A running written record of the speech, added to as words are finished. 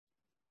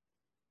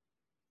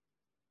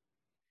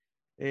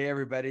Hey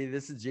everybody,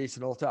 this is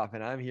Jason Olthoff,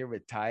 and I'm here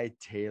with Ty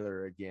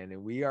Taylor again,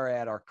 and we are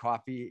at our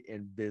Coffee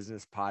and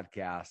Business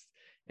podcast,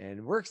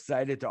 and we're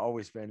excited to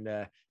always spend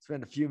a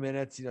few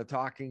minutes,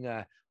 talking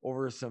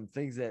over some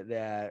things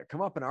that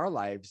come up in our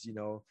lives,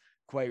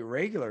 quite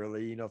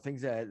regularly,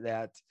 things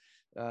that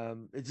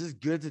it's just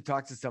good to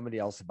talk to somebody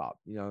else about,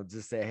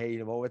 just say, hey,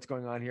 what's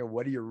going on here?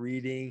 What are you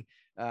reading?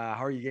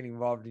 How are you getting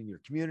involved in your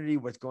community?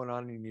 What's going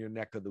on in your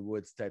neck of the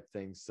woods type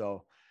thing.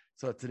 So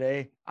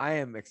today I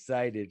am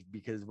excited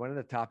because one of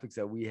the topics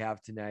that we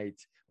have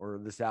tonight or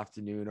this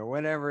afternoon or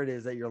whenever it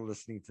is that you're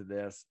listening to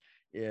this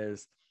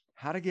is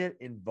how to get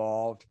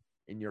involved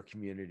in your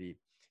community.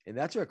 And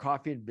that's what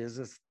Coffee and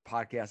Business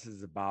podcast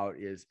is about,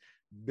 is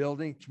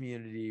building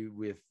community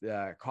with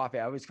coffee.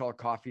 I always call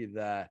coffee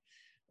the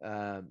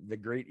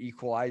great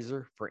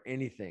equalizer for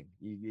anything.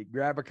 You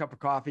grab a cup of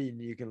coffee and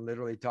you can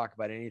literally talk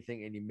about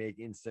anything and you make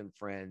instant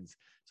friends.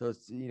 So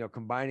it's,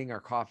 combining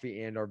our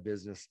coffee and our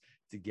business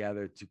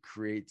together to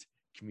create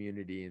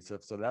community. And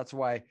so that's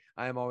why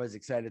I am always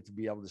excited to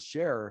be able to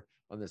share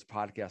on this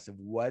podcast of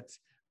what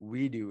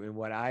we do and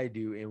what I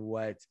do and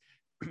what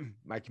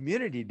my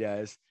community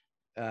does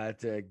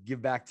to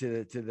give back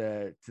to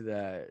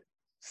the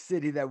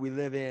city that we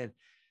live in,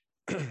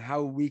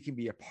 how we can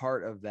be a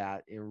part of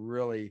that and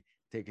really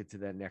take it to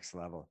that next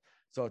level.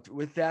 So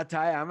with that,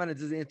 Ty, I'm going to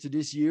just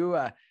introduce you.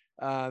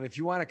 If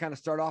you want to kind of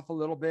start off a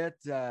little bit,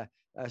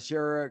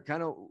 share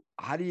kind of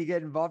how do you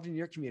get involved in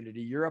your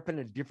community? You're up in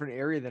a different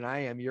area than I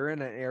am. You're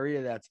in an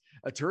area that's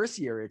a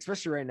touristy area,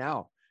 especially right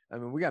now. I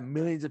mean, we got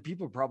millions of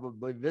people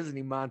probably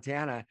visiting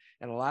Montana,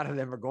 and a lot of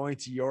them are going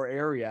to your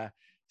area.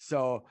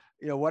 So,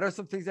 what are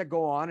some things that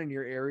go on in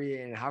your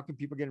area, and how can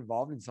people get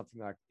involved in something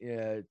like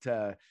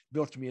to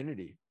build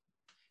community?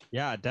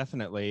 Yeah,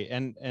 definitely.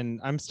 And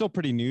I'm still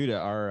pretty new to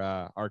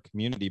our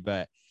community,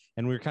 but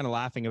and we were kind of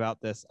laughing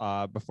about this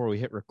before we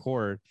hit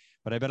record.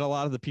 But I bet a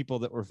lot of the people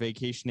that were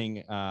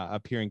vacationing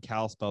up here in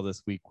Kalispell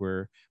this week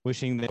were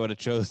wishing they would have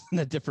chosen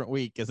a different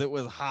week because it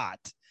was hot.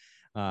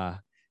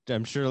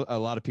 I'm sure a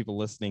lot of people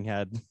listening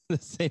had the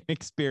same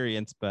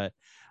experience, but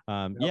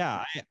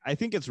yeah, I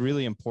think it's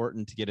really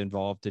important to get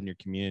involved in your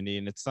community,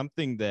 and it's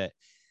something that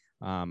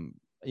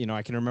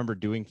I can remember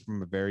doing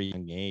from a very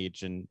young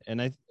age. And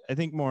I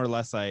think more or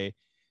less it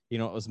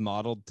was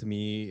modeled to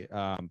me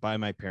by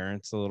my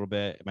parents a little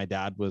bit. My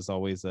dad was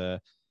always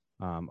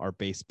our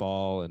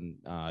baseball and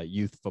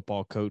youth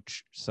football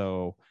coach.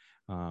 So,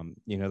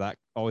 that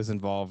always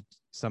involved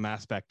some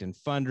aspect in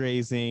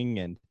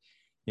fundraising and,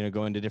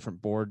 going to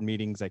different board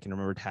meetings. I can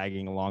remember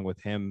tagging along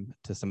with him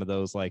to some of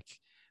those,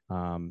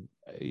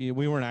 we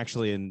weren't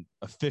actually in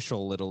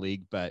official Little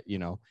League, but,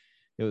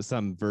 it was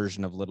some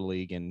version of Little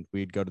League, and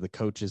we'd go to the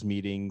coaches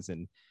meetings,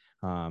 and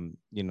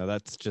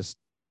that's just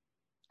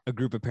a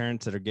group of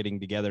parents that are getting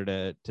together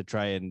to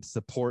try and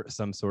support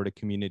some sort of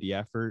community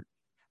effort,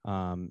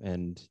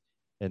 and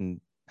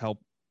help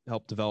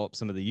develop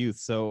some of the youth.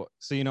 So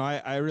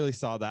I really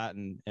saw that,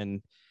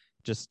 and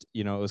just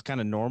it was kind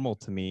of normal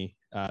to me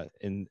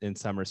in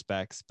some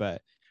respects,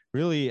 but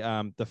really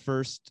the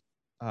first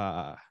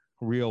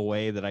real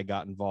way that I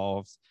got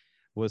involved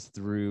was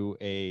through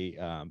a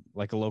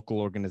local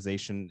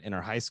organization in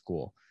our high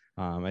school.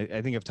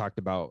 I think I've talked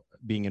about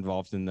being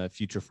involved in the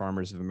Future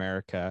Farmers of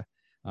America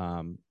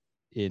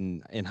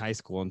in high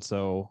school, and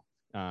so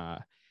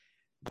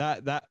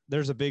that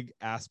there's a big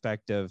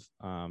aspect of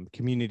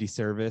community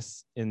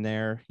service in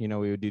there. We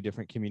would do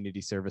different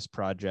community service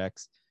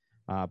projects,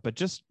 but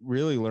just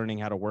really learning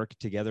how to work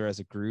together as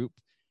a group.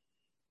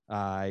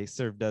 I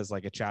served as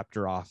like a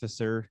chapter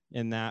officer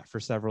in that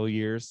for several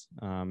years.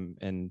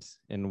 And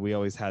we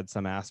always had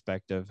some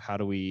aspect of how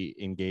do we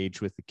engage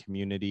with the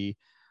community,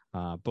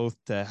 both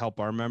to help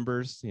our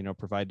members,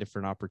 provide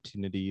different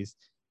opportunities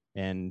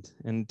and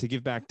to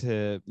give back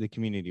to the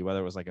community, whether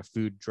it was like a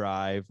food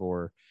drive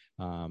or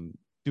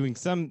doing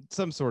some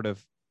sort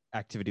of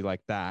activity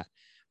like that.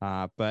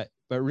 But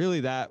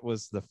really that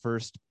was the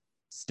first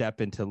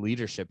step into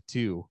leadership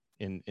too,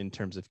 in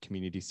terms of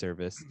community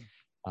service.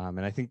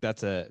 And I think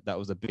that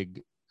was a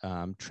big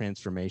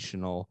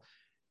transformational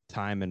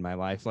time in my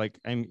life. Like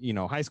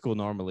high school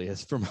normally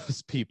is for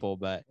most people,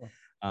 but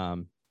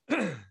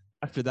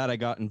after that, I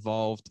got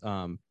involved.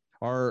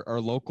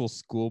 Our local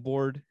school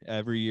board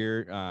every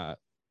year,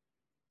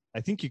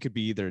 I think you could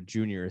be either a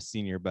junior or a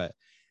senior, but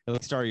at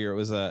least our year, it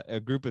was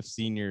a group of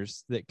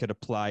seniors that could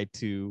apply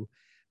to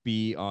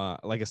be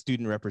like a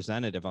student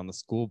representative on the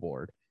school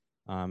board.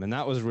 And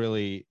that was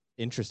really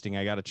interesting.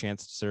 I got a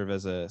chance to serve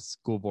as a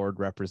school board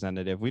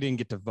representative. We didn't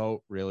get to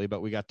vote really,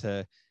 but we got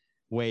to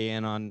weigh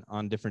in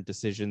on different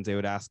decisions. They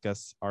would ask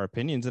us our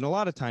opinions. And a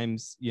lot of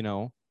times,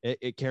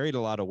 it carried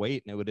a lot of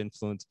weight, and it would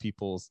influence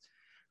people's,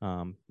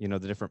 the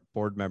different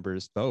board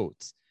members'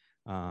 votes.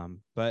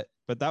 But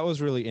that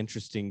was really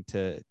interesting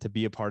to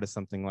be a part of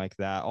something like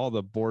that. All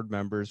the board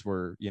members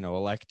were,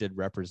 elected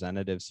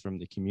representatives from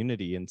the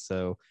community. And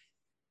so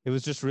it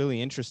was just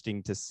really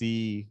interesting to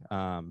see,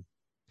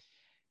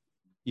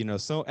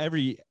 so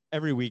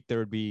every week there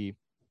would be,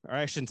 or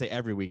I shouldn't say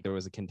every week there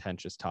was a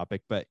contentious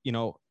topic, but,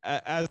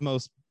 as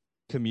most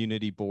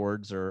community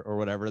boards or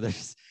whatever,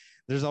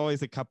 there's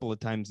always a couple of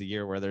times a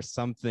year where there's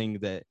something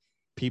that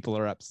people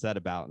are upset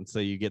about. And so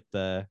you get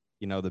the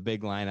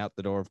big line out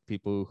the door of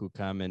people who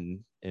come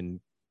and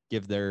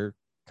give their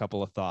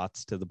couple of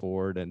thoughts to the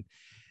board and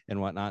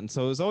whatnot. And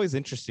so it was always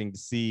interesting to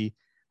see.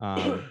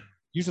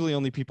 Usually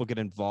only people get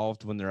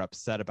involved when they're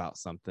upset about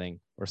something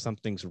or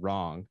something's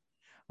wrong.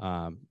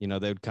 They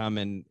would come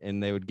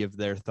and they would give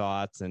their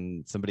thoughts,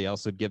 and somebody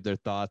else would give their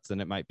thoughts,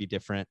 and it might be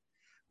different.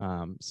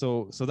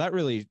 So that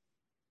really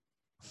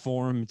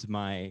formed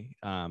my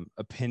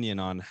opinion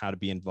on how to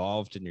be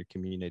involved in your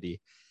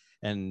community.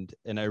 And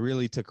I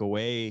really took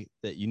away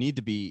that you need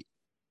to be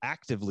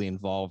actively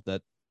involved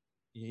at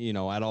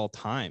all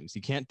times.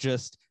 You can't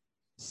just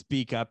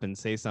speak up and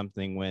say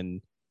something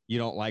when you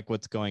don't like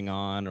what's going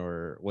on,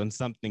 or when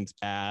something's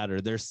bad,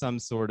 or there's some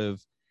sort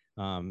of,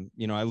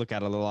 I look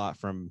at it a lot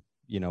from,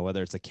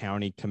 whether it's a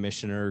county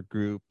commissioner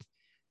group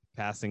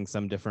passing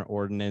some different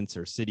ordinance,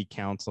 or city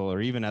council,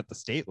 or even at the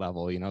state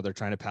level, they're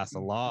trying to pass a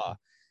law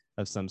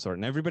of some sort.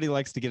 And everybody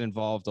likes to get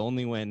involved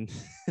only when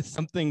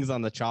something's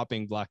on the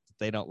chopping block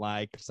that they don't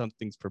like, or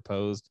something's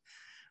proposed.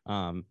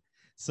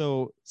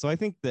 So I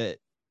think that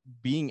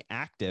being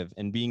active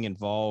and being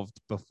involved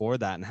before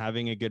that, and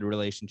having a good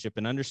relationship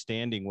and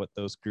understanding what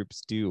those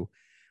groups do.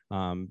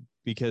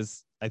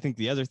 Because I think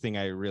the other thing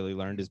I really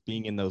learned is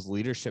being in those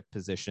leadership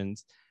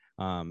positions.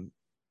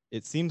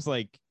 It seems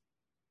like,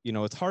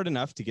 it's hard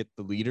enough to get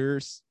the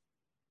leaders,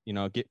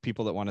 get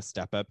people that want to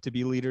step up to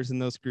be leaders in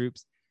those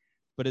groups,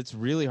 but it's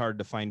really hard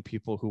to find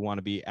people who want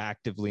to be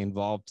actively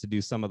involved to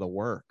do some of the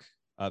work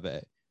of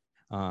it.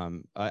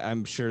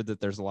 I'm sure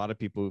that there's a lot of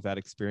people who've had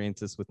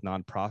experiences with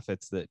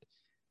nonprofits that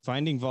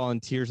finding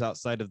volunteers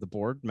outside of the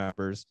board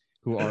members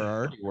who are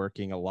already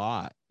working a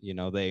lot,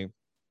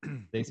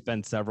 they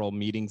spend several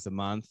meetings a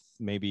month,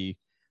 maybe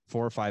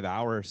 4 or 5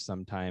 hours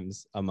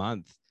sometimes a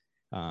month,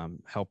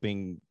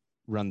 helping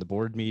run the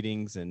board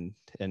meetings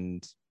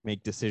and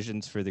make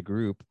decisions for the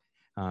group.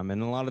 And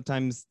a lot of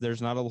times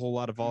there's not a whole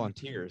lot of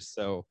volunteers.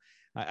 So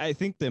I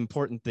think the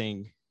important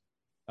thing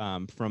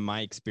from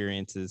my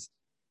experience is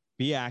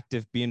be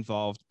active, be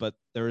involved, but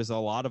there is a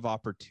lot of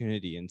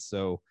opportunity. And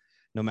so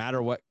no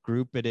matter what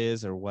group it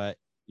is or what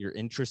you're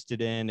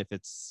interested in, if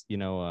it's,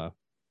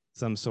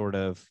 some sort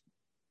of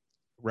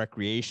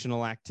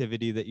recreational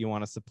activity that you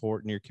want to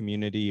support in your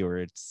community, or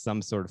it's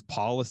some sort of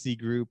policy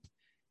group,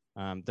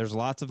 there's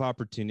lots of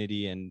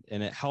opportunity, and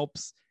it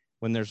helps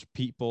when there's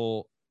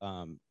people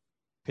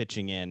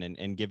pitching in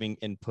and giving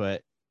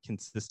input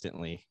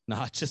consistently,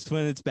 not just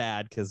when it's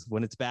bad, because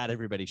when it's bad,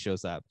 everybody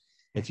shows up.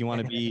 If you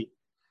want to be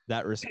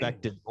that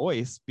respected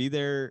voice, be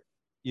there,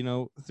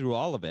 through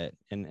all of it,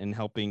 and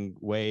helping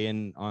weigh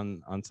in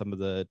on some of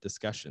the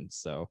discussions.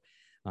 So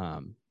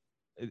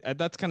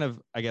that's kind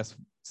of, I guess,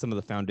 some of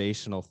the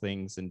foundational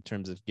things in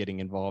terms of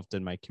getting involved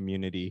in my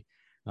community,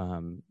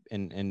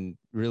 and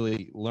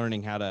really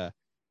learning how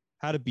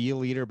to be a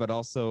leader, but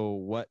also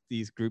what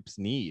these groups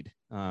need.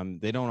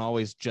 They don't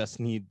always just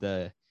need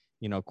the,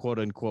 quote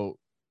unquote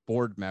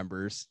board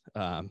members,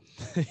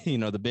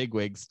 the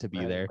bigwigs to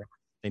be there.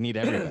 They need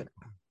everybody.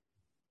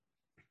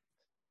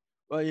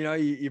 Well,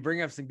 you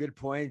bring up some good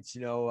points,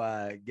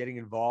 getting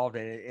involved,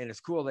 and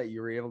it's cool that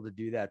you were able to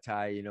do that,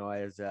 Ty,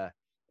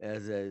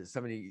 as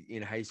somebody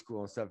in high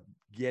school and stuff,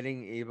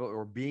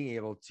 being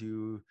able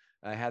to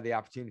have the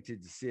opportunity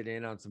to sit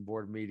in on some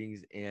board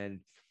meetings and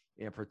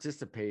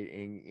participate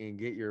and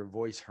get your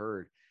voice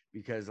heard,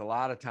 because a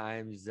lot of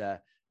times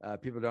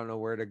people don't know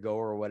where to go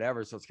or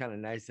whatever. So it's kind of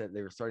nice that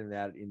they were starting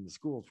that in the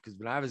schools, because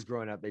when I was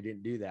growing up, they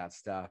didn't do that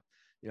stuff.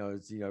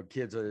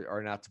 Kids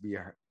are not to be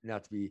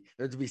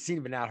they're to be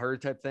seen but not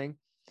heard type thing.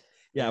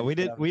 Yeah, and,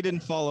 we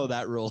didn't follow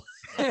that rule.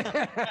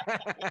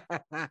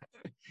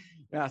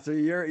 Yeah, so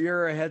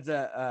you're ahead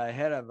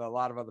of a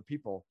lot of other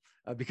people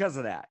because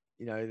of that.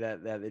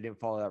 That they didn't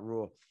follow that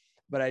rule.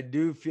 But I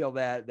do feel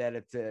that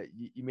it's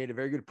you made a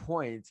very good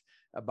point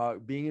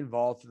about being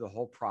involved through the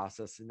whole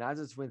process, and not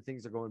just when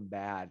things are going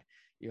bad,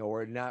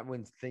 or not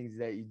when things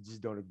that you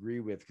just don't agree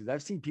with. Because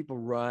I've seen people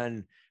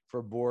run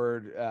for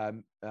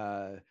board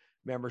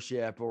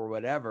membership or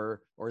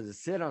whatever, or to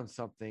sit on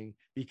something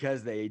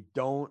because they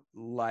don't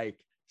like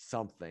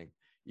something,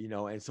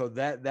 and so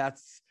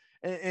that's.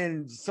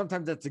 And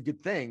sometimes that's a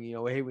good thing,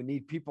 hey, we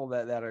need people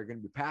that are going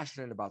to be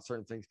passionate about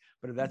certain things.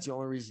 But if that's the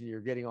only reason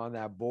you're getting on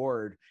that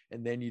board,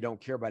 and then you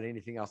don't care about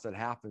anything else that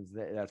happens,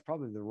 that's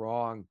probably the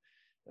wrong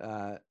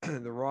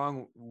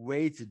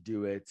way to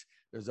do it.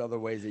 There's other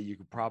ways that you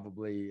could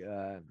probably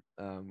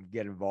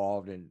get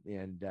involved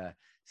and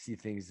see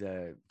things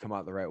come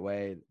out the right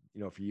way,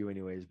 for you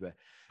anyways. But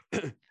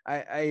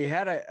I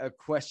had a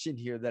question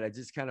here that I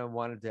just kind of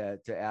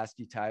wanted to ask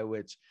you, Ty,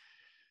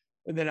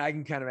 and then I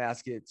can kind of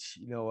ask it,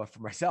 for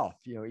myself,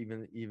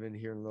 even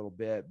here in a little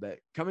bit. But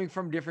coming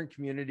from different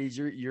communities,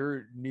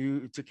 you're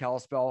new to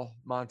Kalispell,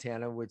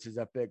 Montana, which is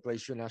up at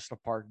Glacier National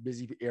Park,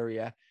 busy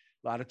area,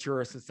 a lot of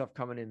tourists and stuff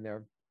coming in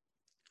there.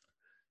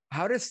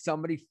 How does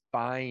somebody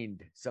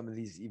find some of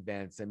these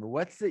events? I mean,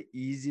 what's the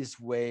easiest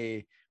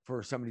way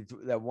for somebody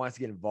that wants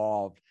to get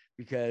involved?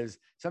 Because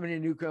somebody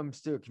new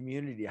comes to a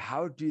community,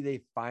 how do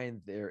they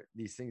find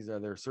these things? Are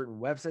there certain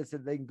websites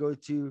that they can go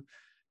to,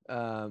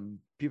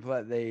 people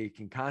that they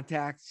can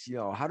contact?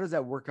 How does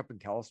that work up in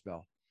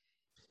Kalispell?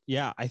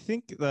 Yeah, I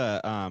think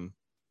the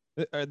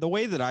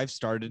way that I've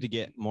started to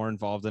get more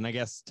involved, and I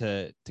guess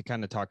to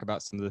kind of talk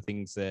about some of the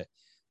things that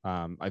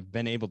I've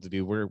been able to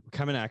do. We're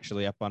coming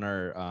actually up on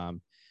our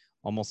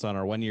almost on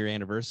our 1-year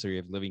anniversary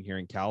of living here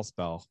in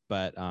Kalispell,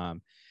 but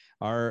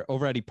our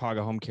over at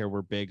Ipaga Home Care,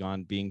 we're big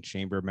on being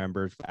chamber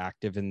members,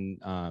 active in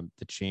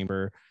the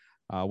chamber.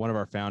 One of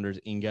our founders,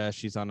 Inga,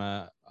 she's on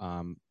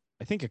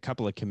I think a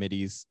couple of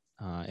committees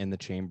in the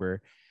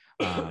chamber.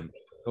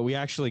 But we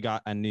actually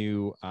got a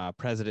new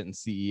president and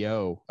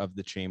CEO of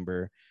the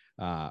chamber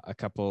a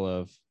couple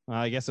of,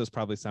 I guess it was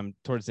probably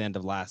towards the end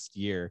of last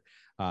year,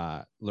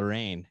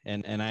 Lorraine.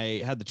 And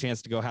I had the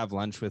chance to go have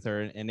lunch with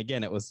her. And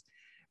again, it was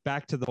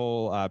back to the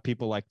whole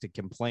people like to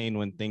complain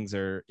when things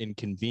are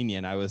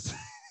inconvenient. I was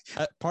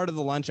part of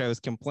the lunch, I was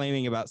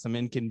complaining about some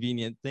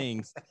inconvenient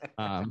things,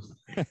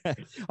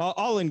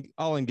 all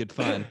in good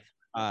fun.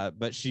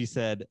 But she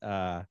said,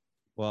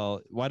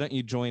 well, why don't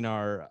you join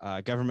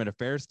our government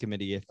affairs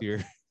committee if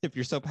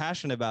you're so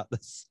passionate about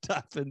this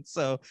stuff? And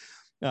so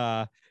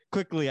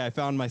quickly I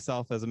found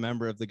myself as a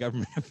member of the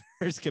government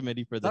affairs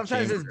committee for the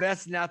Sometimes chamber. It's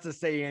best not to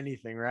say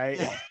anything, right?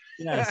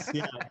 Yes,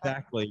 yeah,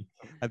 exactly.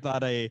 I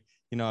thought I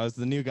was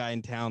the new guy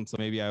in town, so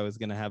maybe I was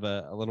going to have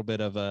a little bit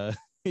of a,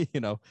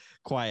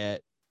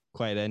 quiet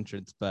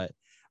entrance, but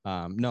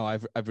no,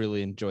 I've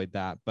really enjoyed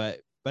that. But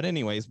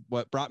anyways,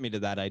 what brought me to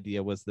that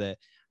idea was that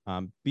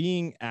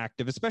being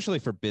active, especially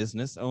for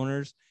business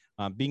owners,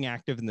 being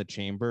active in the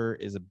chamber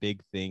is a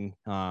big thing.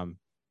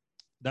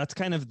 That's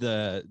kind of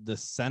the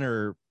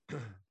center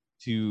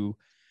to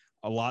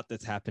a lot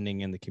that's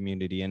happening in the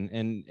community, and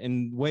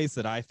in ways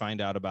that I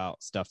find out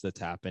about stuff that's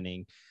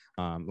happening.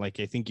 Like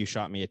I think you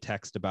shot me a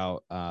text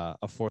about a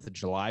 4th of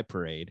July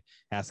parade,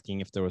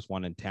 asking if there was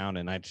one in town,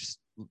 and I just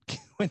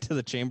went to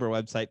the chamber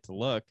website to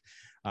look,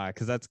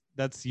 because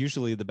that's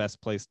usually the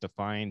best place to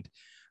find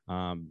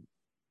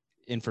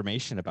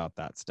information about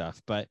that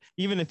stuff. But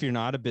even if you're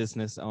not a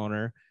business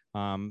owner,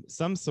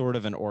 some sort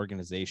of an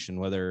organization,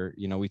 whether,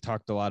 we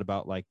talked a lot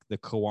about like the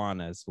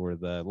Kiwanis or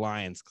the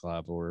Lions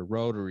Club or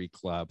Rotary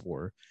Club,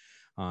 or,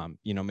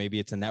 maybe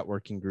it's a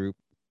networking group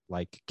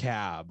like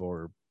CAB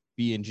or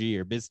B&G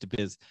or Biz to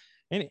Biz,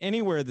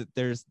 anywhere that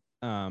there's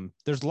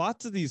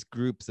lots of these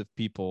groups of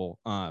people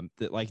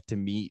that like to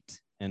meet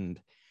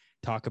and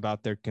talk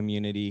about their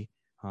community.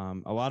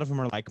 A lot of them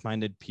are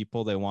like-minded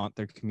people. They want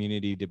their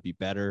community to be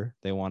better.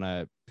 They want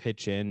to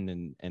pitch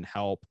in and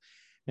help.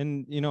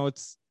 And,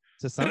 it's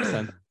to some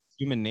sense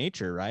human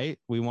nature, right?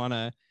 We want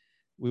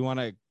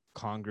to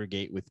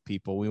congregate with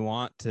people. We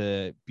want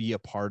to be a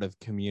part of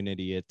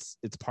community. It's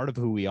part of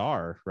who we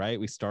are, right?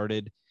 We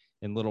started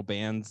in little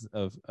bands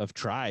of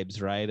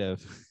tribes, right?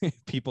 Of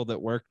people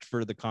that worked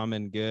for the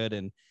common good,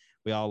 and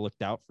we all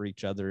looked out for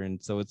each other. And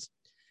so it's,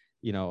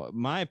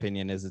 my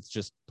opinion is it's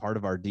just part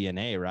of our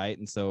DNA, right?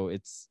 And so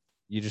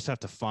you just have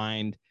to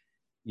find,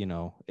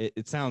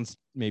 it sounds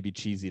maybe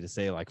cheesy to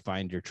say like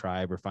find your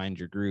tribe or find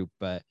your group,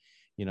 but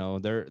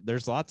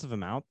there's lots of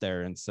them out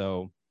there. And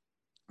so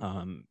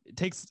it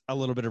takes a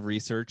little bit of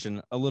research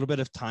and a little bit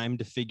of time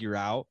to figure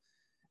out,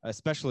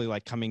 especially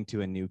like coming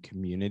to a new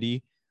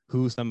community,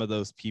 who some of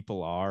those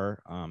people are,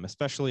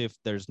 especially if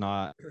there's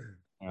not,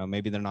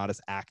 maybe they're not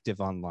as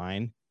active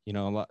online.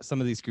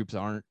 Some of these groups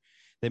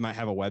they might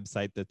have a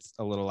website that's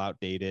a little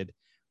outdated.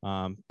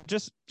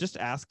 Just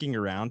asking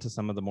around to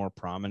some of the more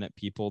prominent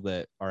people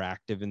that are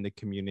active in the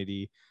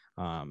community,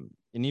 and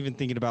even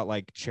thinking about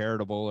like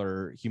charitable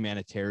or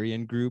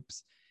humanitarian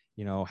groups,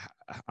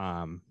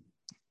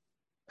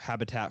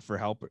 Habitat for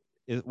Help.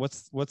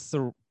 What's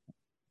the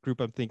group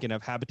I'm thinking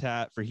of?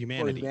 Habitat for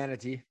Humanity. For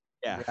Humanity.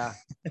 Yeah.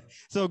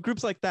 So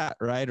groups like that,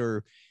 right?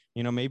 Or,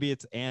 maybe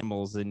it's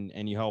animals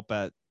and you help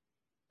at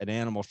an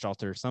animal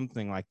shelter or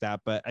something like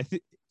that. But I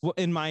think, well,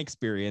 in my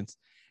experience,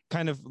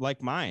 kind of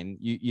like mine,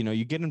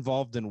 you get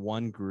involved in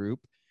one group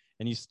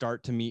and you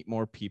start to meet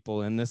more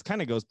people. And this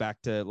kind of goes back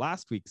to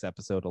last week's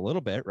episode a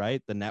little bit,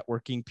 right? The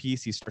networking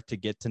piece, you start to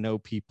get to know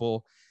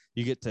people.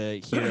 You get to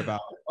hear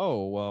about,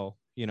 oh, well,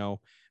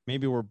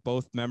 maybe we're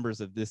both members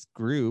of this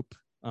group.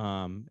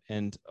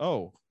 And,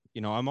 oh,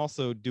 I'm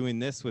also doing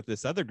this with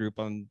this other group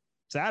on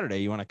Saturday.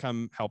 You want to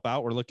come help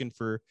out? We're looking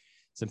for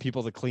some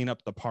people to clean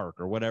up the park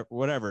or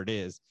whatever it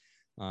is.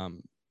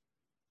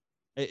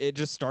 It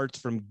just starts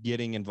from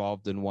getting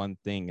involved in one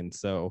thing. And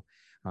so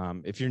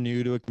if you're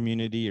new to a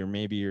community, or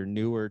maybe you're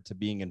newer to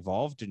being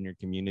involved in your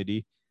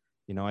community,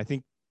 I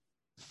think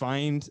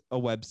find a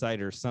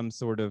website or some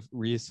sort of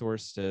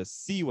resource to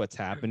see what's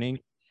happening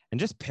and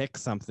just pick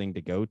something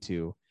to go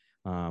to,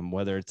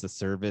 whether it's a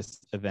service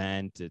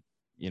event, it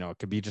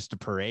could be just a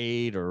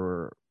parade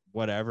or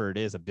whatever it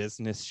is, a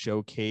business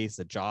showcase,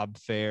 a job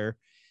fair.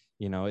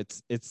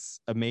 It's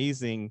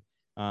amazing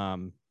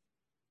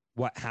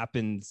what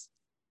happens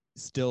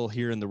still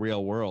here in the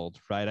real world,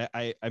 right?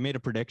 I made a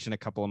prediction a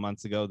couple of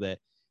months ago that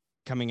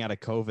coming out of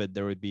COVID,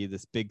 there would be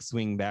this big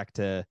swing back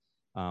to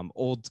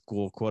old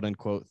school, quote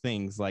unquote,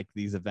 things like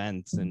these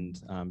events and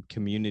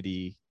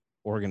community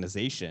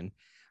organization.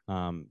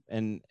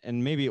 And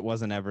maybe it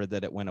wasn't ever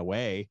that it went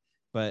away,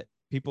 but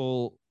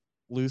people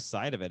lose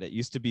sight of it. It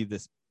used to be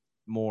this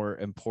more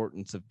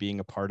importance of being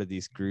a part of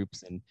these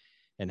groups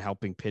and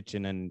helping pitch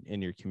in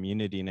your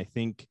community. And I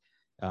think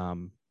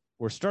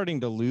we're starting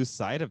to lose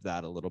sight of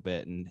that a little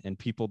bit, and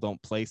people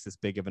don't place as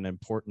big of an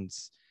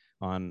importance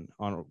on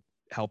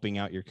helping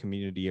out your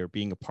community or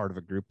being a part of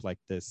a group like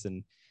this.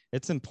 And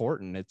it's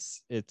important.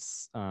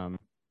 It's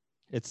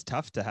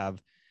tough to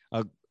have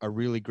a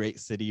really great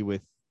city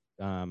with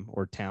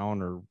or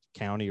town or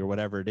county or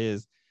whatever it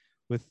is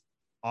with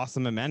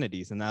awesome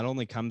amenities, and that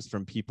only comes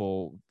from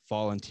people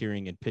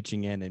volunteering and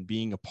pitching in and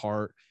being a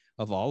part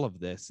of all of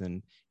this.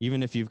 And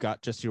even if you've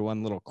got just your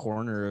one little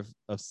corner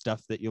of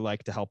stuff that you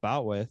like to help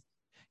out with,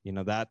 you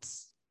know, that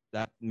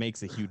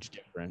makes a huge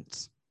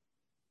difference.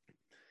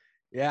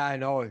 Yeah, I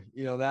know.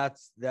 You know,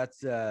 that's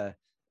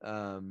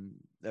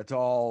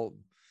all.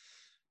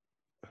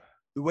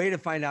 The way to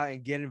find out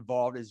and get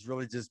involved is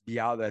really just be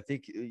out there. I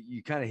think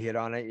you kind of hit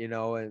on it, you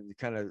know, and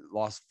kind of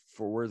lost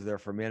for words there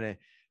for a minute,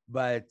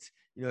 but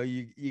you know,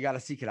 you got to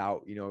seek it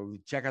out, you know,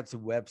 check out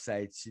some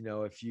websites, you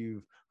know, if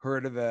you've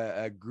heard of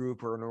a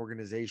group or an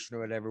organization or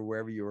whatever,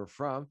 wherever you were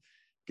from,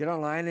 get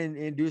online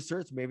and do a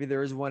search. Maybe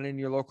there is one in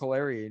your local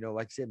area, you know,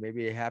 like I said,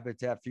 maybe a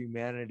Habitat for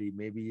Humanity,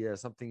 maybe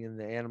something in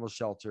the animal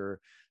shelter.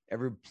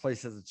 Every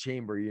place has a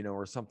chamber, you know,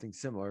 or something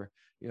similar,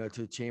 you know,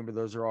 to a chamber.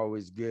 Those are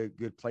always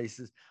good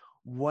places.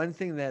 One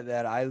thing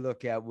that I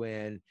look at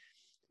when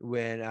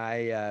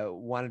I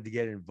wanted to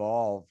get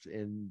involved,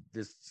 and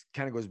this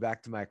kind of goes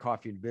back to my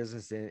coffee and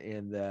business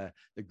and the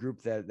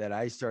group that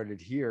I started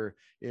here,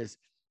 is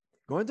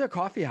going to a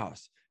coffee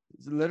house.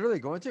 Literally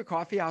going to a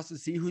coffee house to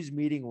see who's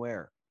meeting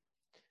where.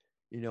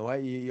 You know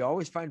what? You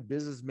always find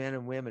businessmen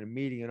and women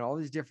meeting in all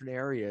these different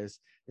areas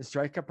and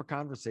strike up a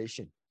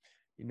conversation.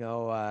 You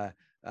know,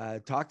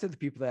 talk to the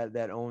people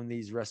that own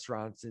these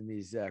restaurants and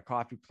these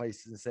coffee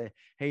places and say,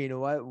 hey, you know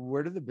what?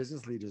 Where do the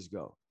business leaders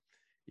go?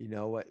 You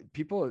know what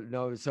people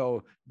know.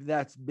 So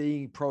that's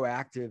being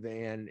proactive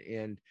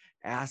and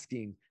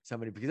asking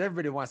somebody, because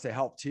everybody wants to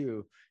help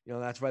too. You know,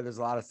 that's why there's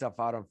a lot of stuff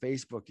out on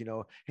Facebook, you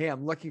know, hey,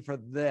 I'm looking for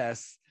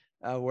this.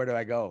 Where do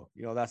I go?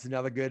 You know, that's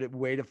another good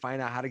way to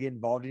find out how to get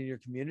involved in your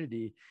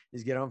community,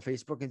 is get on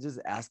Facebook and just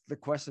ask the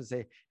question,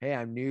 say, hey,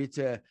 I'm new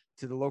to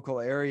the local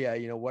area.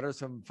 You know, what are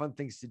some fun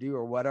things to do,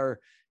 or what are,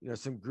 you know,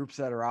 some groups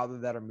that are out there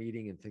that are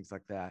meeting and things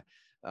like that.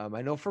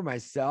 I know for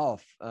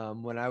myself,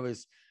 when I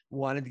was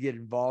wanted to get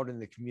involved in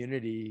the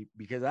community,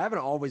 because I haven't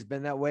always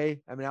been that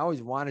way. I mean, I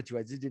always wanted to,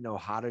 I just didn't know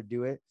how to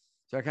do it.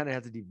 So I kind of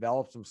had to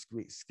develop some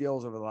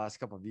skills over the last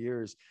couple of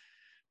years,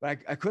 but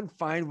I couldn't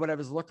find what I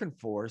was looking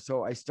for.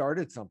 So I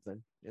started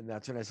something, and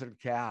that's when I started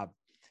CAB,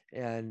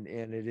 and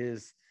it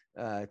is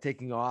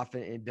taking off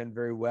and done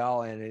very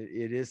well. And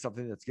it is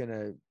something that's going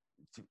to,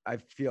 I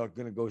feel,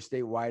 going to go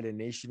statewide and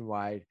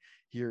nationwide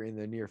here in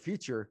the near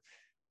future,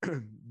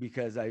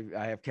 because I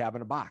have CAB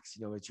in a box,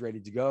 you know, it's ready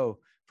to go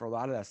for a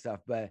lot of that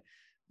stuff. But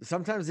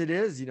sometimes it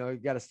is, you know, you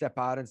got to step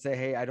out and say,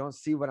 hey, I don't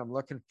see what I'm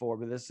looking for,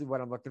 but this is what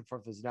I'm looking for.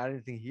 If there's not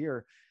anything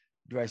here,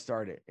 do I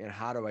start it? And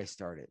how do I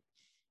start it?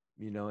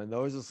 You know, and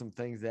those are some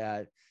things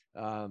that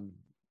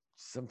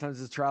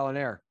sometimes it's trial and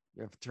error.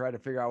 You have to try to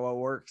figure out what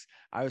works.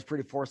 I was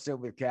pretty fortunate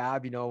with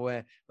CAB, you know,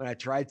 when I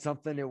tried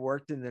something, it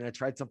worked. And then I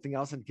tried something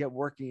else and kept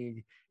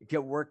working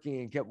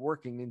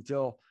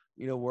until,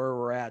 you know, where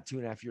we're at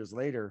 2.5 years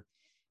later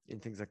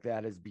and things like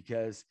that, is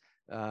because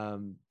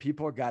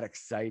people got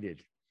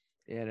excited.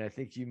 And I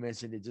think you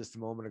mentioned it just a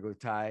moment ago,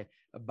 Ty,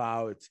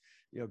 about,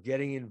 you know,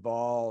 getting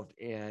involved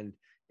and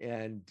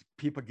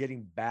people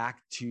getting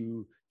back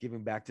to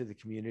giving back to the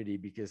community,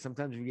 because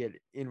sometimes we get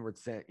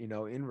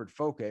inward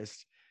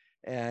focused,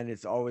 and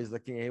it's always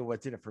looking, hey,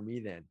 what's in it for me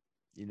then?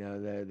 You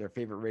know, their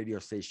favorite radio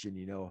station,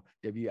 you know,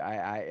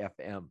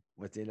 WIIFM,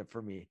 what's in it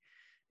for me?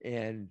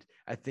 And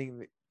I think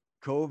that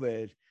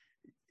COVID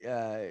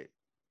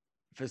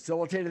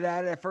facilitated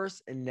that at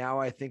first, and now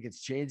I think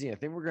it's changing. I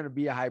think we're going to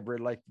be a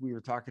hybrid, like we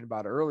were talking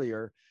about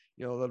earlier,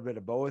 you know, a little bit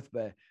of both.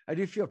 But I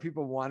do feel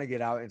people want to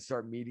get out and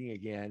start meeting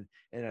again,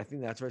 and I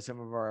think that's why some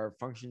of our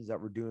functions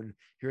that we're doing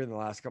here in the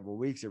last couple of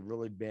weeks have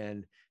really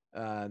been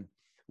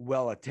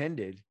well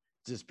attended,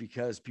 just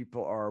because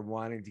people are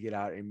wanting to get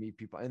out and meet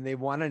people, and they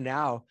want to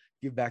now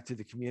give back to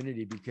the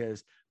community,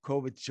 because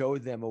COVID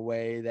showed them a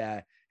way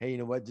that, hey, you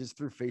know what, just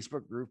through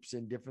Facebook groups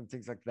and different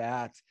things like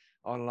that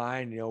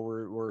online, you know,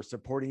 we're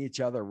supporting each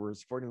other, we're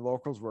supporting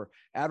locals, we're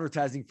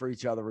advertising for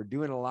each other, we're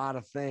doing a lot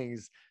of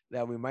things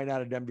that we might not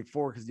have done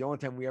before, because the only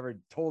time we ever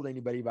told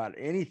anybody about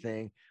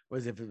anything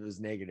was if it was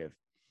negative.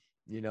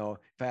 You know,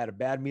 if I had a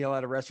bad meal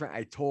at a restaurant,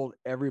 I told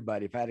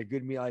everybody. If I had a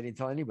good meal, I didn't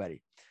tell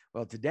anybody.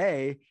 Well,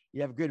 today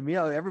you have a good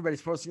meal,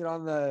 everybody's posting it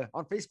on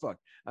Facebook.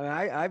 I mean,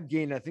 I've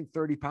gained, I think,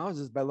 30 pounds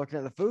just by looking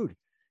at the food,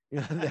 you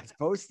know, that's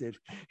posted,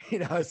 you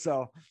know.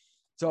 So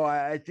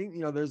I think,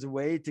 you know, there's a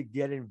way to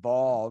get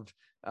involved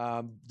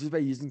just by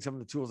using some of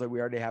the tools that we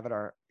already have at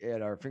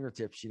our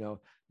fingertips.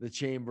 The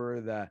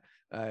chamber,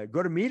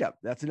 go to Meetup.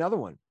 That's another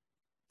one.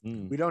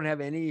 We don't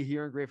have any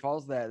here in Great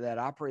Falls that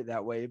operate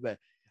that way, but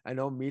I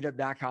know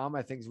meetup.com,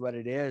 I think, is what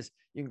it is.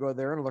 You can go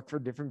there and look for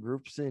different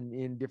groups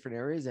in different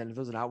areas. And if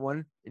there's not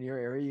one in your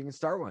area, you can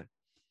start one.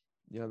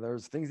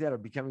 There's things that are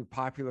becoming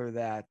popular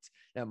that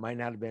might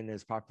not have been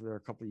as popular a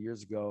couple of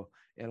years ago.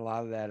 And a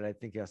lot of that, I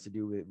think, has to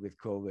do with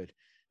COVID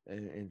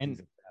and things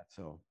like that.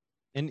 So,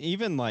 and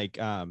even like,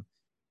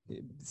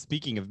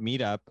 speaking of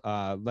Meetup,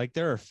 like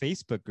there are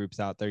Facebook groups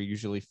out there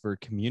usually for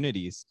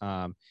communities.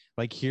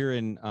 Like here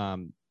in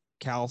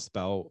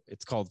Kalispell,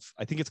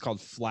 I think it's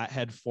called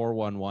Flathead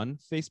 411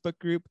 Facebook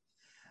group.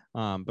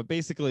 But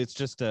basically it's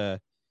just a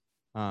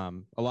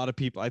lot of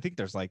people. I think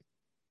there's like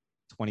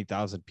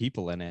 20,000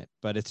 people in it,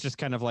 but it's just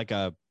kind of like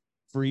a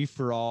free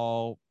for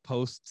all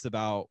posts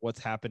about what's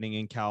happening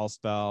in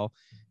Kalispell.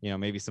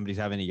 Maybe somebody's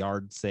having a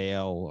yard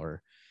sale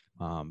or,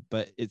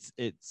 but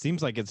it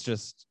seems like it's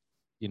just,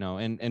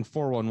 and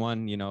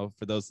 411,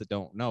 for those that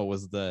don't know,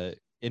 was the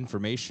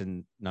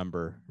information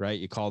number, right?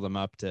 You call them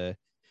up to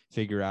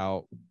figure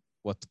out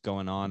what's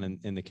going on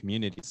in the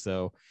community.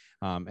 So,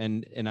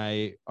 and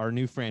our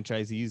new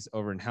franchisees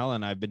over in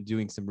Helena, I've been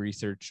doing some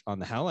research on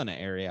the Helena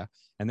area,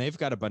 and they've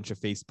got a bunch of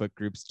Facebook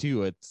groups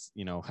too. It's,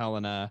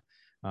 Helena,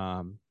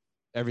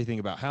 everything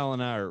about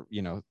Helena,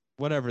 or,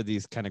 whatever,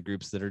 these kind of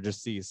groups that are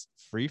just these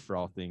free for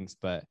all things.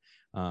 But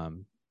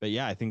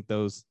yeah, I think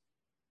there's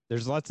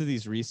lots of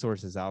these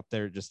resources out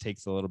there. It just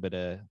takes a little bit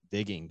of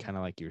digging, kind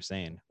of like you were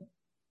saying.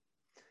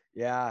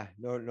 Yeah,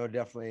 no,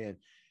 definitely.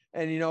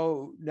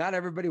 And not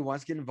everybody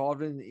wants to get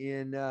involved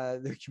in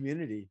their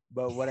community,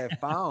 but what I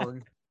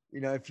found,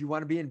 if you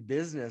want to be in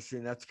business,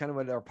 and that's kind of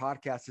what our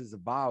podcast is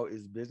about,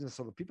 is business.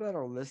 So the people that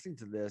are listening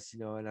to this,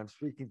 and I'm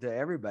speaking to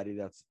everybody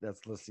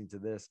that's listening to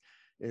this,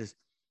 is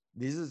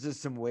these are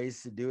just some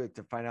ways to do it,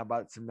 to find out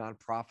about some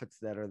nonprofits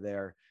that are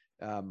there,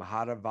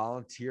 how to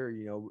volunteer.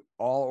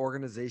 All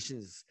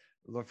organizations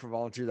look for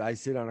volunteers. I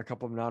sit on a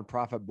couple of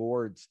nonprofit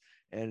boards,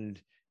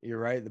 and you're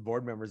right, the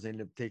board members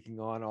end up taking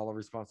on all the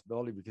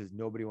responsibility because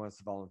nobody wants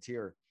to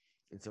volunteer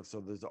and stuff.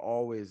 So there's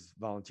always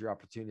volunteer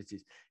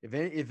opportunities.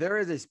 If there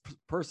is a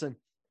person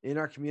in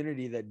our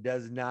community that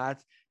does not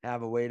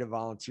have a way to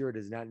volunteer,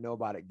 does not know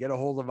about it, get a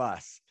hold of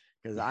us,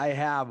 because I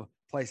have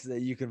places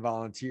that you can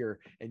volunteer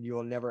and you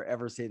will never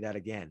ever say that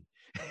again.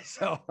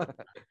 So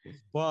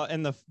well,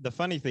 and the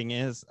funny thing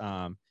is,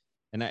 and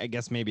I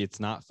guess maybe it's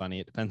not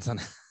funny, it depends on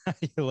how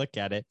you look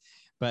at it,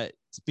 but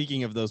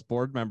speaking of those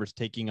board members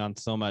taking on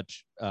so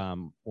much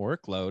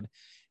workload,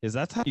 is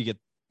that's how you get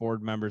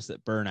board members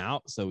that burn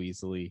out so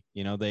easily.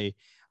 They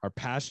are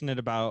passionate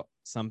about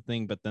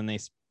something, but then they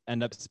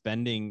end up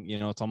spending,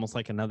 it's almost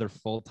like another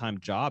full-time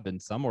job in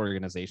some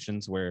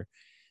organizations where,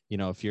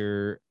 if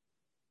you're,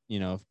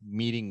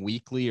 meeting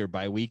weekly or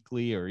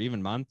biweekly or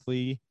even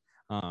monthly,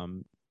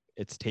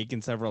 it's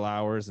taken several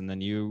hours. And then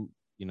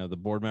the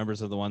board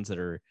members are the ones that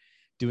are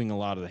doing a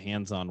lot of the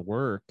hands-on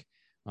work.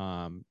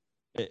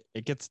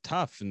 It gets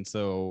tough. And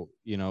so,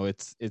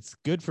 it's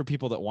good for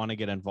people that want to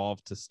get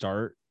involved to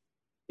start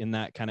in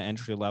that kind of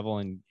entry level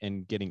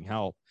and getting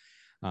help.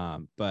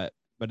 But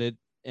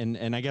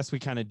I guess we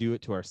kind of do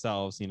it to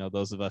ourselves,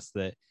 those of us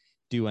that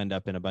do end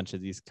up in a bunch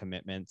of these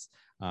commitments,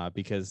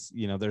 because,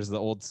 there's the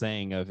old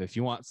saying of, if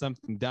you want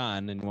something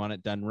done and you want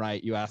it done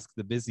right, you ask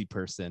the busy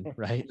person,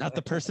 right? Not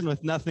the person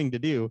with nothing to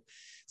do.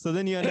 So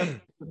then you end up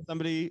with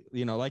somebody,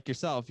 like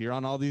yourself, you're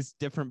on all these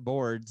different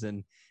boards,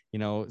 and,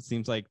 it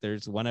seems like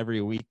there's one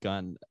every week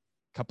on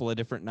a couple of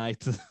different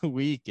nights of the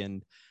week.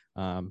 And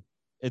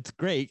it's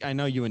great. I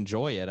know you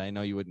enjoy it. I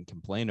know you wouldn't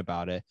complain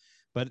about it,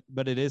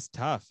 but it is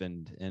tough.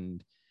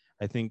 And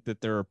I think that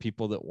there are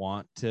people that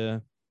want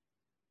to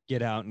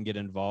get out and get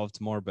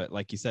involved more, but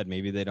like you said,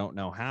 maybe they don't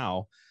know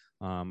how,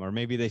 or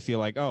maybe they feel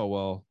like, oh,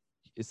 well,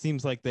 it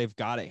seems like they've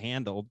got it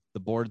handled. The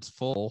board's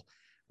full.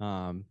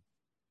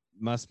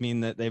 Must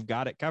mean that they've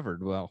got it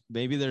covered. Well,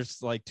 maybe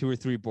there's like 2 or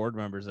 3 board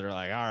members that are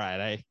like, all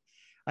right,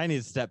 I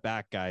need to step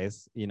back,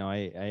 guys.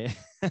 I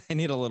I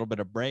need a little bit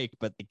of break,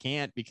 but they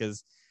can't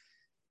because,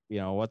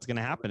 what's going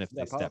to happen if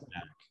they step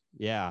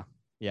back?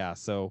 Yeah.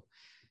 So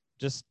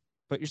just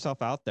put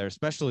yourself out there,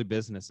 especially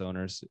business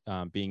owners.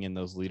 Being in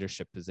those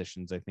leadership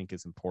positions, I think,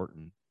 is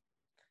important.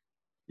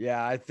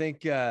 Yeah, I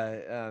think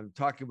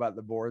talking about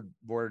the board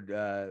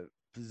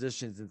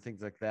positions and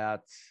things like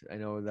that, I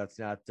know that's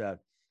not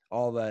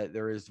all that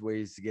there is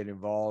ways to get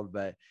involved,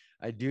 but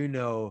I do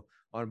know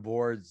on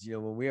boards,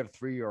 when we have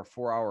 3 or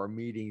 4 hour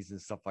meetings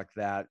and stuff like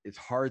that, it's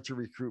hard to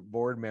recruit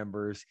board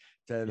members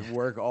to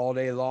work all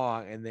day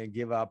long and then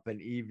give up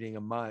an evening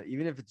a month,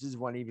 even if it's just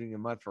one evening a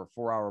month for a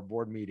 4-hour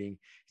board meeting.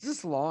 It's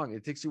just long.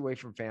 It takes you away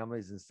from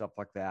families and stuff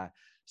like that.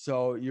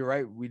 So you're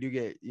right. We do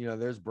get,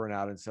 there's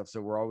burnout and stuff.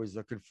 So we're always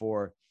looking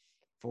for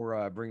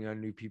bringing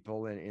on new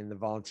people and the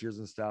volunteers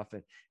and stuff.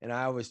 And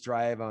I always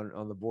strive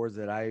on the boards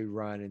that I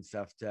run and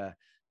stuff to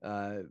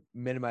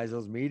minimize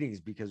those meetings,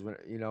 because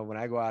when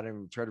I go out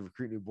and try to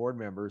recruit new board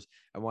members,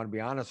 I want to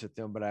be honest with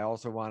them, but I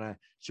also want to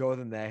show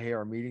them that, hey,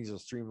 our meetings are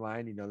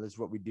streamlined. This is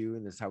what we do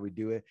and this is how we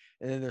do it.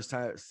 And then there's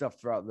stuff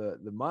throughout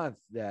the month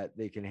that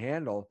they can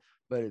handle,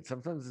 but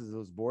sometimes it's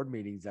those board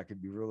meetings that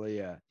could be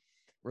really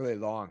really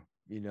long,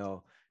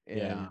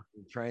 and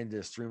trying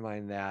to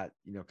streamline that,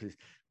 because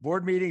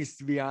board meetings,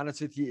 to be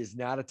honest with you, is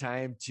not a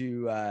time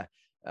to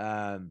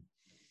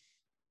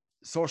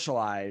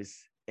socialize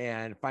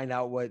and find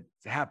out what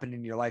happened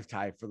in your life,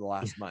 Ty, for the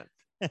last month.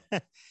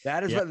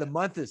 That is what the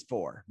month is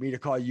for. Me to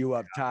call you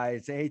up, Ty,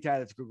 and say, hey, Ty,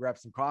 let's go grab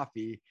some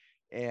coffee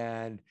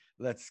and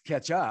let's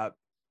catch up.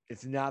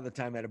 It's not the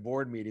time at a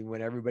board meeting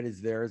when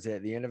everybody's there. It's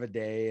at the end of a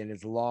day and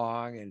it's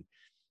long, and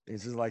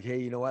it's just like, hey,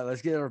 you know what?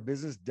 Let's get our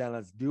business done.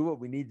 Let's do what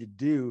we need to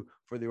do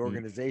for the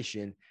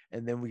organization,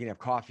 and then we can have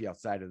coffee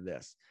outside of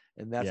this.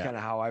 And that's kind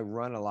of how I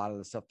run a lot of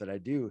the stuff that I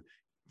do.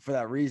 For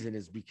that reason,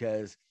 is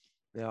because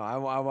I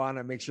want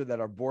to make sure that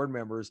our board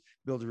members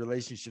build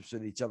relationships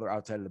with each other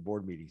outside of the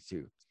board meetings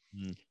too.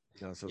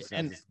 So it's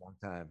not just one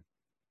time.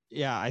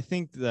 Yeah, I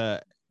think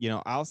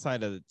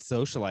outside of the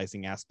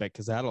socializing aspect,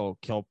 because that'll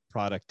kill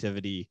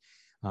productivity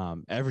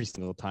every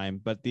single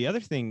time. But the other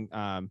thing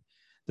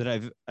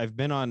that I've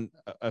been on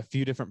a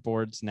few different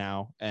boards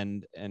now,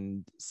 and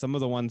some of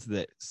the ones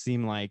that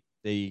seem like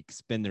they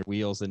spin their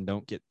wheels and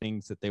don't get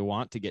things that they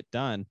want to get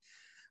done,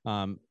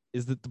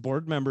 is that the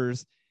board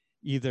members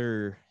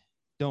either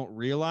don't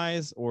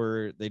realize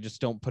or they just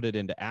don't put it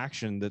into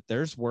action, that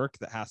there's work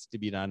that has to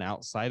be done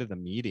outside of the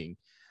meeting.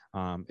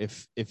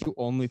 If you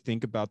only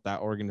think about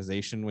that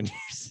organization when you're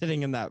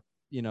sitting in that,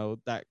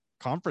 that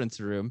conference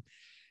room,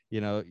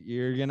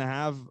 you're going to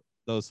have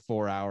those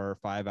 4-hour,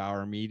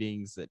 5-hour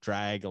meetings that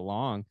drag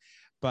along.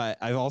 But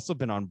I've also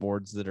been on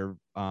boards that are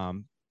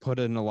put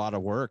in a lot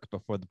of work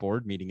before the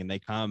board meeting, and they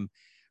come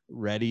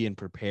ready and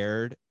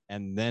prepared.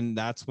 And then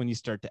that's when you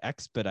start to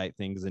expedite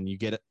things, and you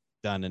get it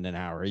done in an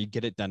hour, you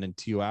get it done in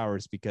 2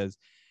 hours, because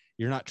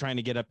you're not trying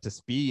to get up to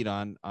speed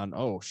on,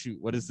 oh shoot,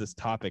 what is this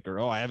topic? Or,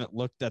 oh, I haven't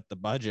looked at the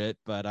budget,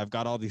 but I've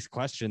got all these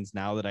questions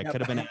now that I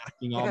could have been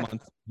asking all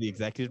month the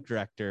executive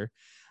director.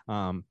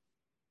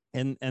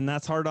 And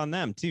that's hard on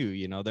them too.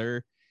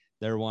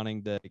 They're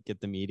wanting to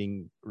get the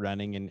meeting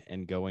running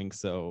and going.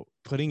 So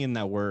putting in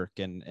that work,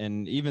 and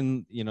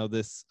even,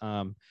 this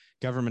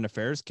government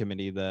affairs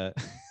committee that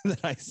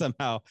I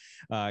somehow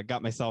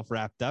got myself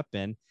wrapped up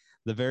in,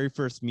 the very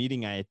first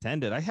meeting I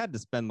attended, I had to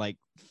spend like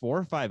 4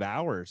 or 5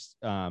 hours.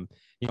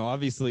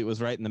 Obviously it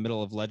was right in the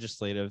middle of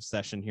legislative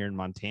session here in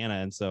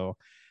Montana. And so,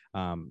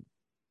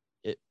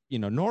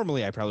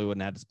 normally I probably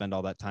wouldn't have to spend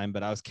all that time,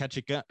 but I was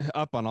catching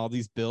up on all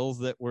these bills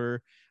that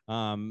were,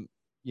 that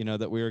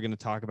we were going to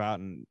talk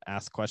about and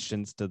ask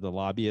questions to the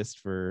lobbyist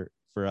for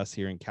us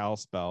here in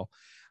Kalispell.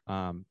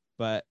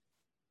 But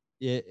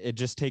it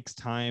just takes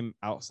time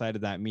outside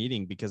of that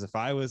meeting, because if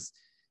I was,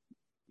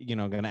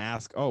 going to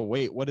ask, oh,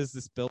 wait, what is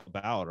this bill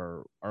about?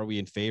 Or are we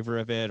in favor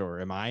of it? Or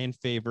am I in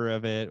favor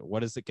of it?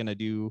 What is it going to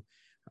do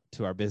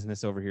to our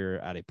business over here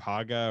at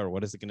Ipaga? Or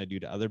what is it going to do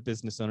to other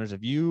business owners?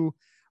 If you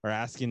are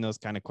asking those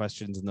kind of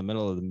questions in the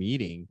middle of the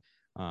meeting,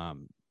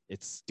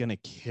 it's going to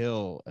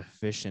kill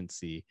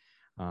efficiency.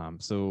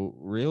 So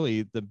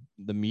really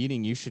the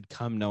meeting, you should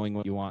come knowing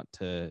what you want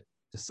to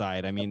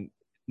decide. I mean,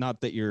 not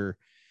that you're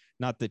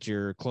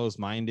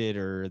closed-minded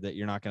or that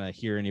you're not going to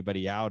hear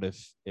anybody out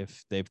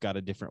if they've got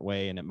a different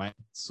way and it might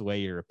sway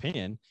your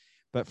opinion.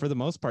 But for the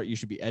most part, you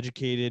should be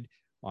educated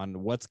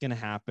on what's going to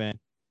happen.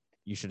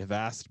 You should have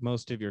asked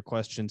most of your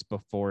questions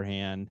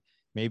beforehand,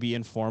 maybe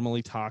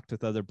informally talked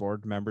with other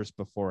board members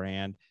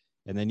beforehand,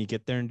 and then you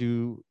get there and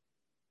do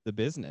the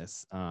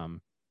business.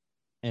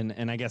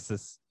 And I guess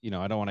this, I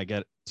don't want to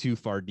get too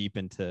far deep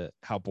into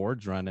how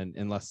boards run,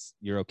 unless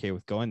you're okay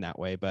with going that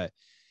way. But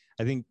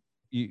I think,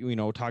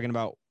 talking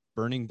about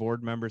burning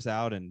board members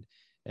out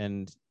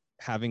and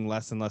having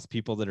less and less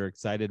people that are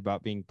excited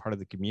about being part of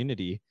the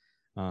community.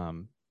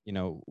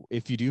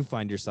 If you do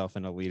find yourself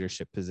in a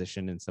leadership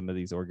position in some of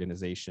these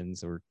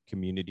organizations or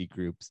community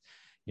groups,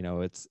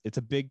 it's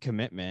a big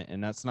commitment,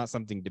 and that's not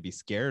something to be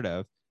scared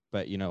of,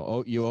 but, you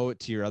owe it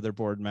to your other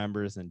board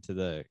members and to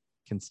the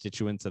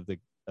constituents of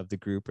the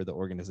group or the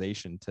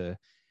organization to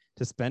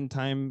spend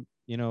time,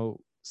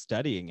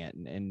 studying it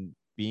and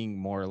being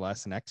more or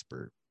less an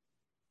expert.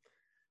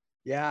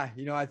 Yeah.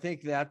 I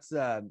think that's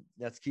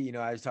key.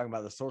 I was talking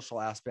about the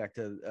social aspect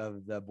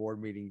of the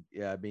board meeting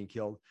being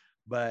killed,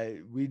 but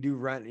we do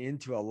run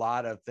into a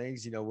lot of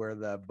things, where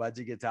the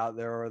budget gets out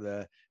there or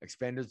the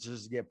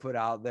expenditures get put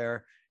out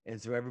there. And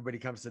so everybody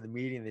comes to the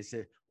meeting and they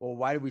say, well,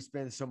 why did we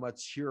spend so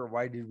much here?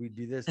 Why did we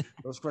do this?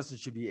 Those questions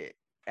should be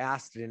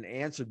asked and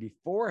answered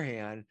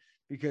beforehand,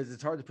 because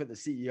it's hard to put the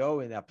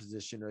CEO in that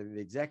position or the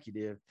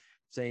executive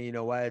saying, you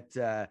know what,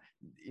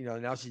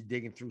 now she's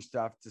digging through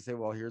stuff to say,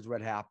 well, here's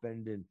what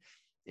happened and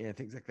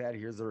things like that.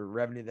 Here's the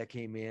revenue that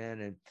came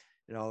in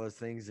and all those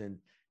things. And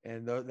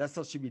that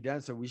stuff should be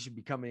done. So we should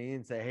be coming in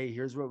and say, hey,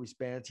 here's what we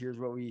spent. Here's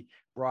what we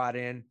brought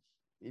in.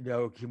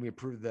 Can we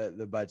approve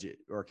the budget,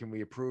 or can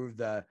we approve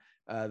the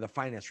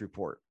finance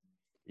report?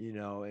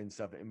 and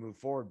stuff, and move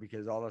forward,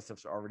 because all that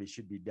stuff's already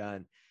should be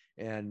done.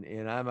 And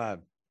I'm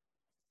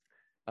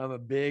a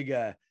big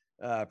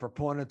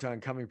proponent on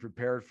coming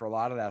prepared for a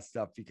lot of that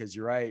stuff, because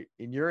you're right.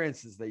 In your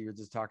instance that you're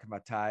just talking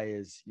about, Ty,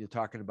 is you're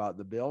talking about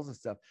the bills and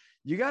stuff.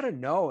 You got to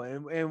know,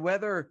 and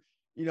whether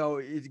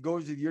it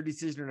goes with your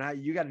decision or not,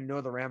 you got to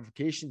know the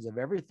ramifications of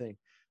everything.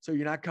 So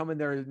you're not coming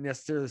there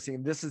necessarily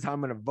saying, this is how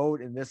I'm going to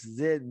vote, and this is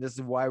it, and this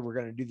is why we're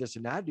going to do this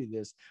or not do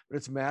this. But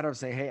it's a matter of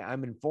saying, hey,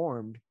 I'm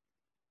informed.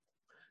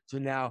 So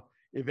now,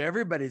 if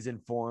everybody's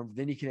informed,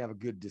 then you can have a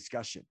good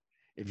discussion.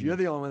 If you're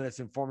the only one that's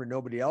informed and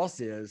nobody else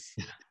is,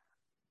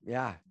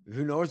 yeah,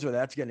 who knows where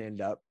that's going to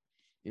end up?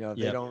 If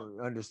they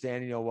don't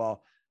understand,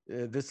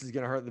 this is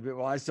going to hurt the bill.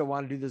 Well, I still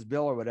want to do this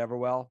bill or whatever.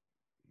 Well,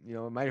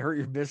 it might hurt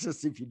your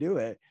business if you do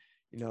it,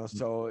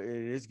 so it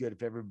is good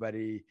if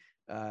everybody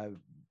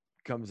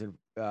comes in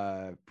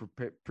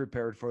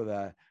prepared for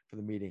the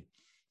meeting.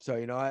 So,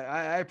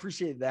 I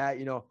appreciate that,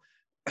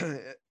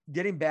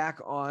 getting back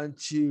on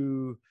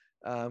to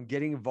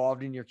getting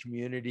involved in your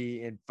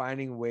community and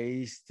finding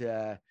ways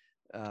to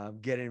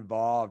get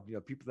involved.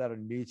 People that are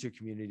new to a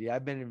community.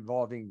 I've been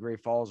involved in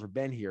Great Falls, or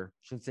been here,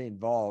 shouldn't say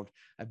involved.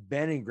 I've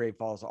been in Great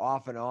Falls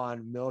off and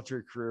on,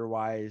 military career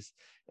wise,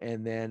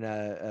 and then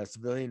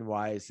civilian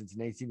wise since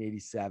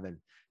 1987.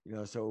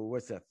 So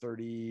what's that,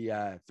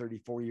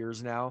 34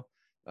 years now.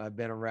 I've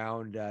been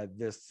around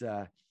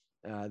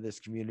this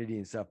community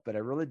and stuff, but I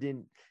really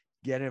didn't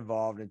get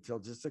involved until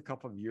just a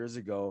couple of years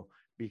ago,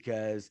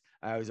 because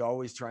I was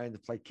always trying to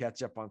play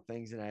catch up on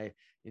things. And I,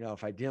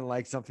 if I didn't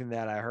like something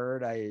that I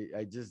heard,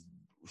 I just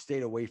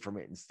stayed away from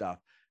it and stuff.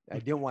 I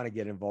didn't want to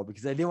get involved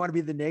because I didn't want to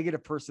be the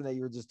negative person that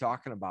you were just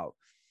talking about.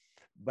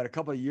 But a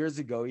couple of years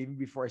ago, even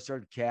before I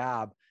started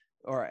CAB,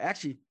 or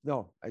actually,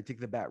 no, I take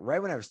that back.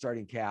 Right when I was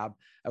starting CAB,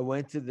 I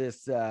went to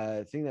this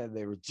thing that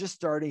they were just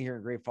starting here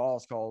in Great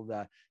Falls called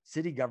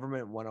City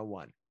Government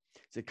 101.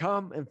 So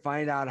come and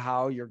find out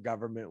how your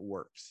government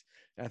works.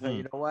 And I thought,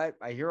 you know what?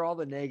 I hear all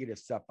the negative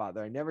stuff out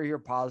there. I never hear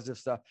positive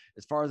stuff.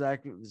 As far as I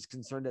was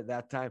concerned at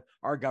that time,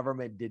 our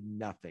government did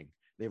nothing.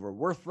 They were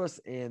worthless,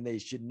 and they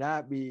should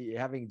not be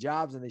having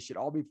jobs, and they should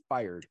all be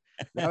fired.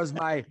 That was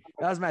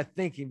my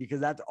thinking,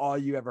 because that's all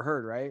you ever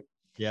heard, right?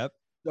 Yep.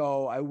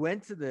 So I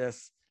went to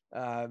this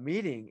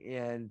meeting,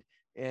 and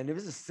it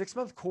was a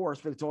 6-month course,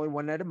 but it's only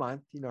one night a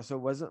month, so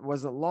it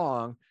wasn't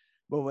long.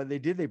 But what they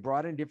did, they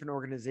brought in different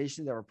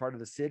organizations that were part of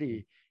the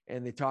city,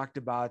 and they talked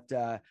about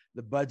the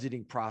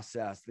budgeting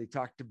process. They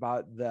talked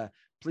about the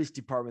police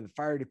department, the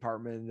fire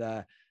department,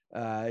 the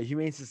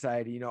Humane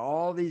Society,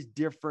 all these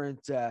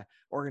different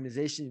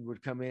organizations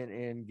would come in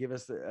and give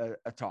us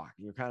a talk,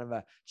 kind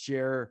of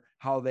share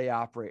how they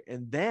operate.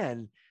 And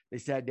then they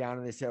sat down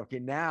and they said, okay,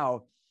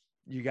 now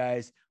you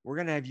guys, we're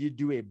going to have you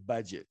do a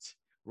budget.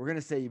 We're going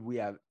to say we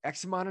have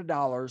X amount of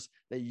dollars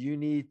that you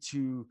need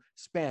to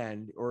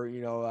spend, or,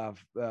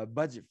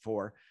 budget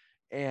for.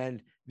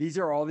 And these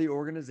are all the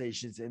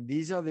organizations, and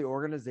these are the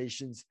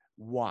organizations'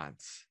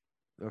 wants.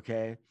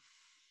 Okay.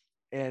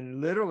 And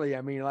literally,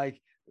 I mean,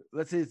 like,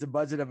 let's say it's a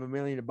budget of $1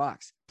 million.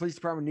 Police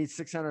department needs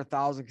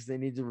 600,000 because they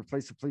need to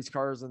replace the police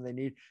cars, and they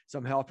need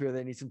some help here.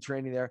 They need some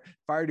training there.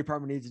 Fire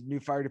department needs a new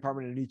fire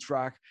department and a new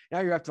truck.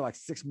 Now you're up to like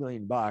 $6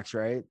 million,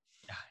 right?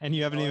 And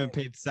you haven't even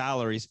paid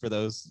salaries for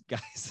those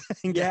guys.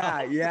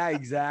 Yeah,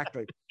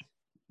 exactly.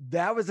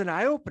 That was an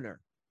eye opener.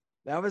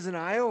 That was an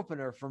eye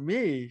opener for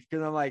me,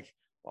 because I'm like,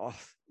 well,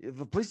 if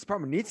the police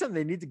department needs something,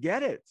 they need to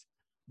get it.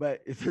 But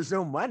if there's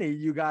no money,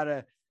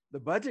 the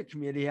budget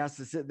committee has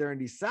to sit there and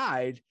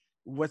decide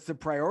what's the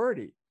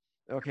priority.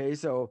 Okay,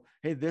 so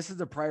hey, this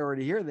is a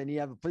priority here. Then you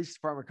have the police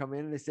department come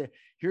in and they say,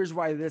 here's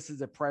why this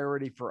is a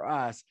priority for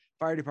us.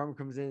 Fire department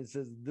comes in and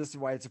says, this is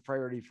why it's a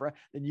priority for us.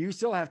 Then you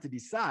still have to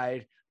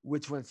decide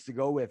which ones to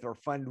go with, or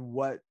fund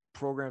what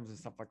programs and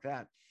stuff like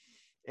that.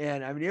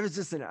 And I mean, it was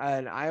just an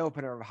eye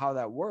opener of how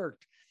that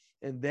worked.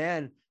 And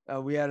then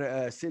we had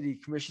a city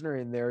commissioner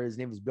in there. His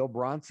name is Bill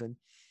Bronson.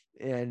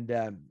 And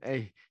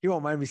hey, he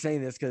won't mind me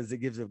saying this because it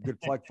gives a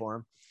good plug for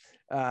him.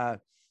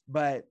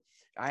 But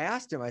I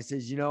asked him, I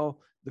says,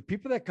 the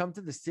people that come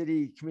to the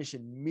city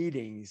commission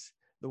meetings,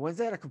 the ones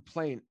that have a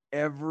complaint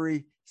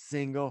every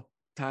single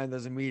time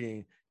there's a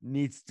meeting,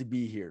 needs to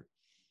be here.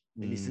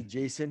 And he said,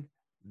 Jason,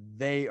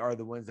 they are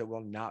the ones that will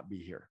not be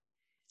here,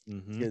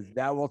 because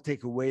that will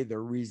take away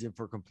their reason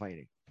for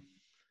complaining.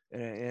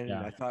 And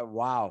I thought,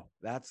 wow,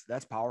 that's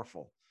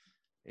powerful.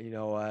 They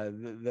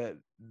don't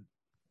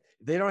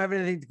have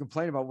anything to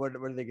complain about. What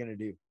are they going to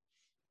do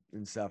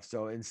and stuff?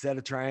 So instead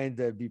of trying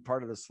to be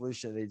part of the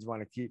solution, they just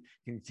want to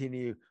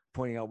continue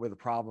pointing out where the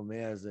problem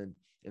is, and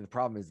the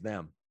problem is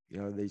them.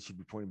 They should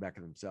be pointing back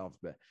at themselves.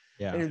 But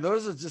and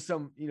those are just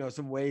some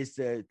ways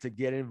to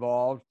get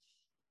involved,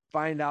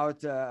 find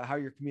out how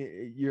your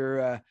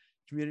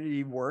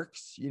community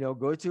works.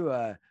 Go to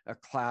a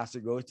class,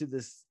 or go to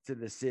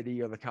the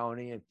city or the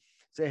county and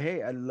say,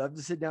 hey, I'd love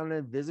to sit down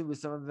and visit with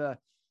some of the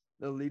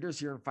leaders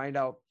here and find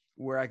out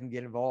where I can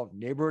get involved.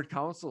 Neighborhood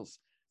councils,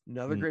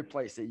 another great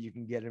place that you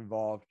can get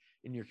involved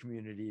in your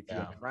community. If you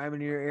have crime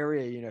in your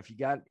area, if you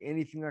got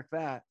anything like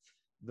that,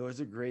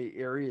 those are great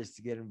areas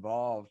to get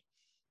involved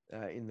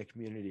in the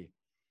community.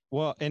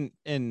 Well, and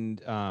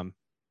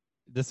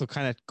this will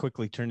kind of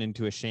quickly turn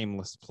into a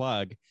shameless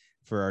plug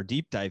for our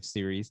deep dive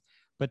series,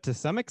 but to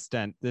some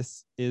extent,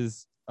 this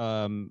is,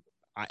 in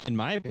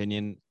my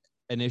opinion,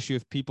 an issue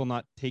of people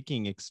not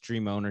taking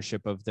extreme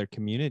ownership of their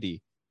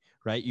community,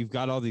 right? You've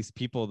got all these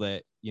people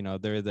that, you know,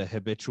 they're the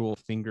habitual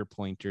finger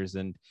pointers,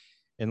 and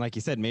like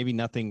you said, maybe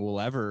nothing will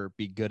ever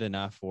be good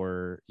enough,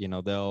 or, you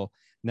know, they'll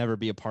never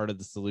be a part of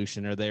the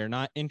solution, or they're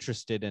not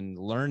interested in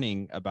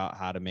learning about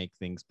how to make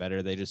things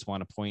better. They just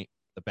want to point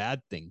the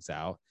bad things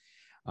out.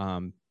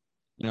 Um,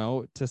 you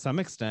know, to some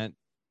extent,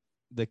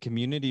 the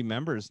community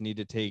members need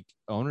to take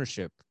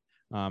ownership.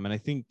 And I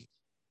think,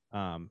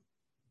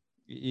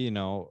 you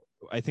know,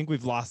 I think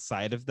we've lost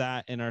sight of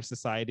that in our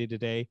society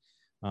today.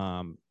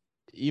 Um,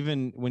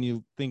 Even when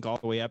you think all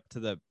the way up to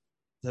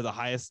the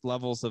highest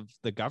levels of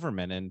the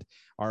government and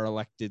our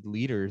elected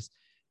leaders,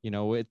 you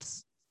know, it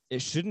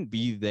shouldn't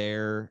be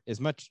there as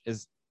much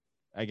as,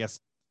 I guess,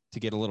 to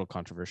get a little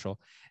controversial,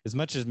 as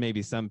much as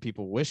maybe some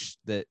people wish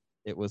that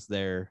it was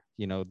there,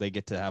 you know, they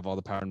get to have all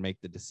the power and make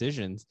the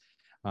decisions.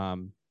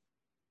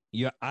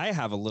 I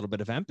have a little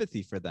bit of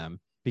empathy for them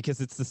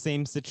because it's the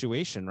same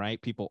situation,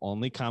 right? People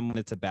only come when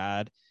it's a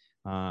bad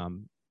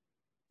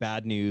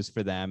news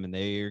for them, and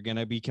they're going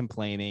to be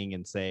complaining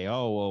and say,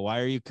 oh, well, why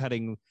are you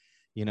cutting,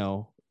 you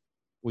know,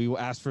 we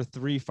asked for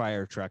 3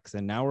 fire trucks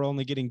and now we're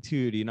only getting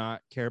 2. Do you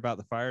not care about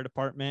the fire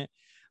department?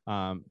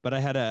 But I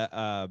had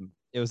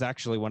it was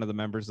actually one of the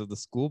members of the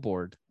school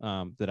board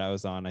that I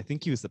was on. I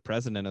think he was the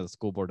president of the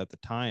school board at the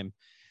time.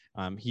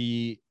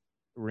 He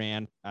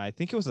ran, I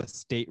think it was a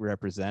state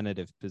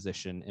representative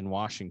position in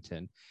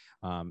Washington.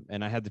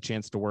 And I had the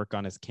chance to work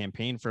on his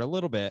campaign for a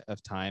little bit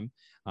of time.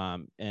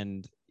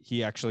 And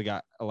he actually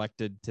got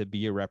elected to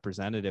be a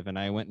representative. And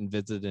I went and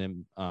visited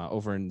him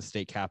over in the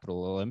state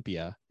capital,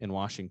 Olympia in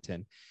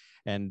Washington.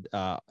 And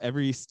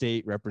every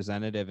state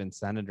representative and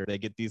senator, they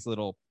get these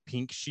little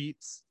pink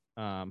sheets,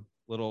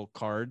 little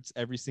cards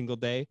every single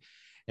day.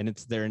 And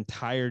it's their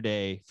entire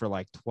day for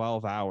like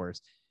 12 hours,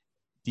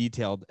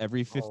 detailed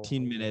every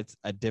 15 minutes,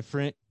 a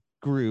different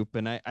group.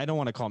 And I don't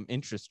want to call them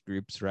interest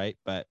groups, right?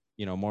 But,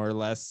 you know, more or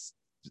less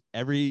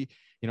every,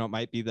 you know, it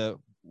might be the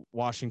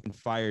Washington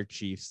Fire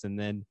Chiefs, and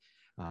then,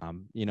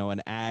 you know,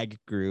 an ag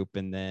group,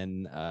 and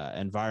then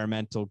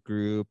environmental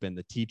group, and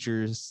the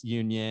teachers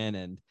union.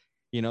 And,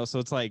 you know, so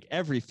it's like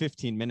every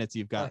 15 minutes,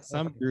 you've got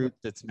some group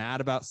that's mad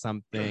about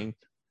something.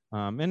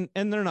 And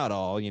they're not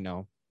all, you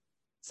know,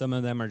 some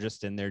of them are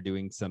just in there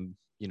doing some,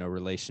 you know,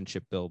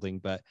 relationship building.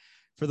 But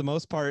for the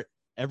most part,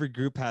 every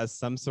group has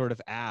some sort of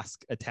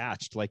ask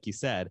attached. Like you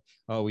said,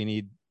 oh, we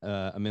need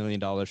 $1 million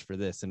for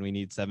this, and we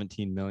need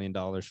 $17 million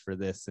for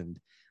this. And,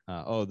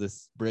 oh,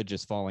 this bridge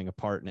is falling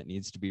apart and it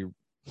needs to be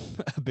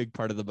a big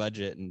part of the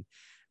budget. And,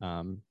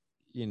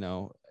 you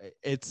know,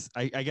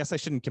 I guess I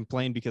shouldn't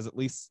complain, because at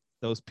least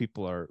those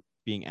people are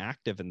being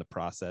active in the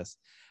process.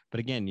 But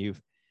again,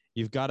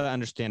 you've got to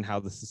understand how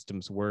the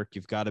systems work.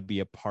 You've got to be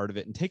a part of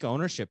it and take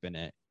ownership in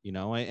it, you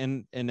know.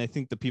 And I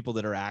think the people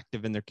that are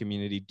active in their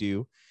community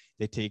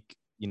they take,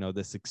 you know,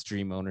 this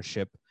extreme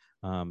ownership,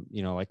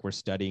 you know, like we're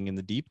studying in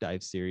the deep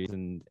dive series,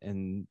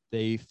 and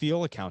they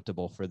feel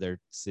accountable for their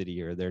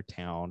city or their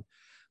town,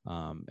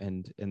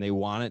 and they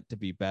want it to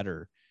be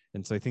better.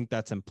 And so I think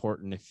that's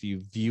important. If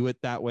you view it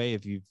that way,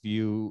 if you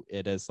view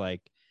it as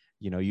like,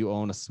 you know, you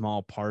own a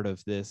small part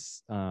of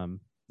this,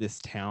 this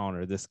town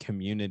or this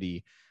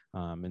community,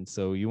 and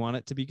so you want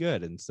it to be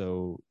good. And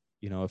so,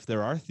 you know, if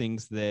there are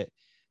things that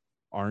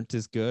aren't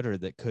as good or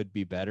that could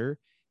be better,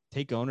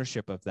 take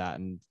ownership of that,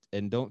 and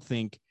don't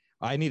think,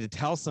 I need to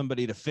tell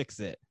somebody to fix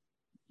it.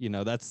 You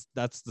know, that's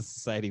the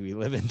society we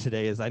live in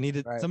today, is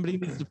somebody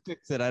needs to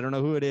fix it. I don't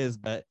know who it is,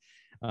 but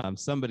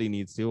somebody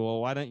needs to.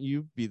 Well, why don't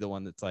you be the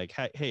one that's like,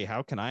 hey,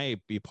 how can I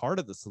be part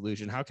of the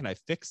solution? How can I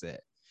fix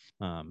it?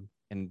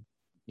 And,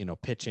 you know,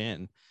 pitch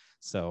in.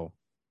 So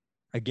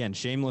again,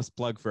 shameless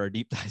plug for our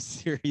deep dive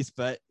series,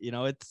 but, you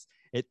know, it's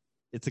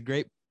a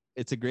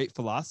great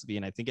philosophy.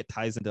 And I think it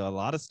ties into a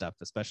lot of stuff,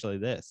 especially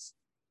this.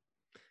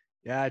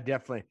 Yeah,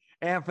 definitely.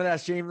 And for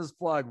that shameless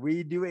plug,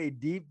 we do a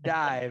deep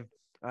dive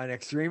on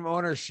extreme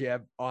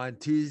ownership on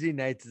Tuesday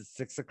nights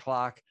at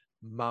 6:00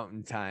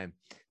 Mountain Time.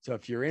 So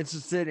if you're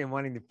interested in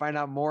wanting to find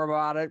out more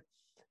about it,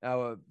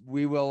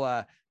 we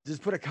will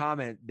just put a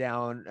comment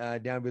down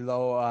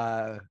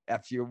below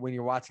when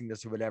you're watching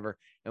this or whatever,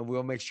 and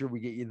we'll make sure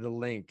we get you the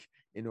link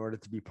in order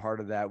to be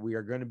part of that. We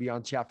are going to be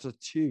on chapter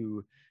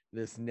 2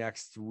 this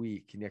next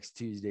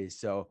Tuesday.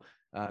 So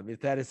if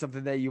that is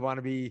something that you want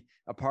to be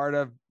a part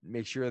of,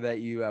 make sure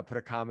that you put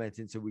a comment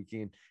in so we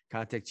can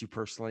contact you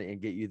personally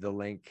and get you the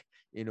link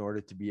in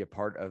order to be a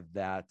part of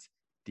that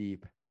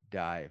deep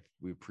dive.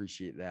 We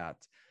appreciate that.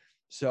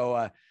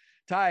 So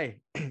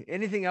Ty,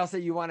 anything else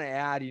that you want to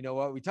add? You know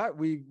what,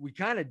 we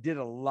kind of did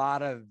a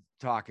lot of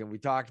talking. We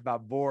talked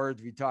about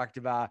boards. We talked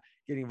about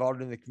getting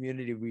involved in the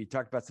community. We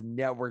talked about some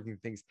networking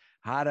things,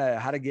 how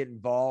to get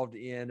involved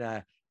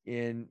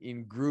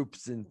in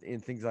groups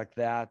and things like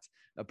that,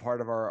 a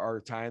part of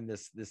our time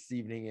this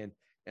evening.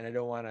 and I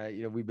don't want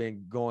to, we've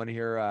been going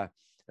here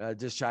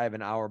just shy of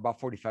an hour, about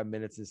 45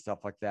 minutes and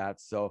stuff like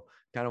that. So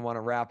kind of want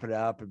to wrap it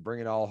up and bring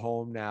it all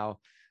home now.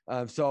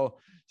 So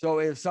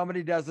if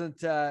somebody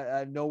doesn't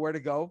know where to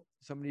go,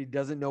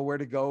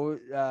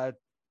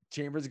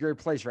 Chambers is a great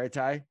place, right,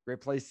 Ty?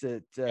 Great place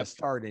to Yep.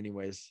 start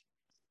anyways.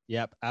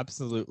 Yep,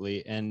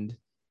 absolutely. And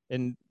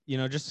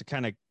just to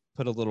kind of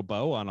put a little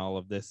bow on all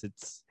of this,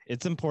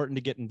 it's important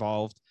to get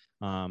involved.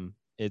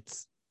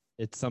 It's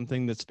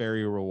something that's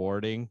very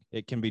rewarding.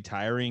 It can be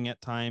tiring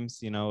at times,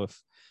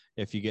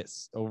 if you get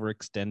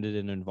overextended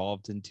and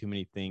involved in too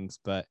many things,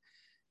 but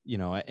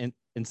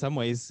in some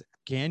ways,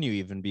 can you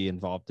even be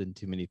involved in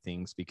too many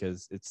things,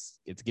 because it's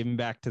giving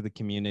back to the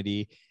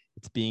community.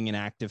 It's being an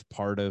active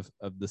part of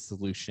the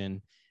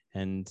solution.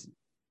 And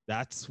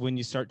that's when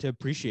you start to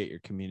appreciate your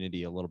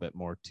community a little bit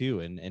more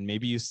too. And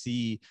maybe you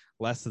see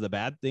less of the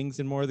bad things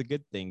and more of the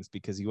good things,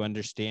 because you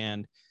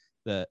understand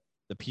the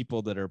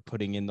people that are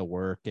putting in the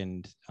work.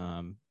 And,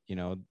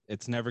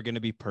 it's never going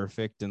to be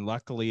perfect. And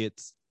luckily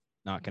it's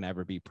not going to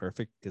ever be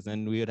perfect, because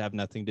then we would have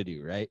nothing to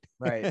do. Right.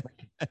 Right.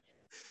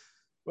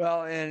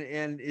 Well,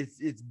 and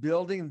it's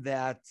building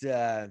that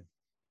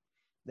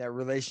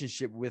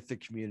relationship with the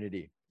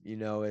community.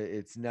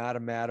 It's not a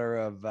matter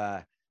of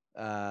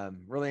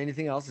really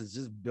anything else. It's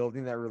just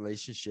building that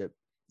relationship,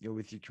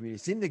 with your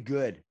community, seeing the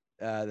good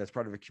that's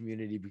part of a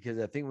community. Because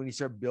I think when you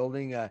start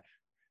building a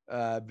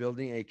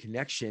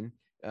connection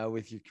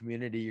with your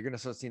community, you're going to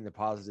start seeing the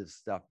positive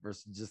stuff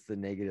versus just the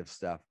negative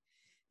stuff.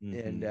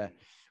 Mm-hmm. And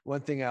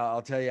one thing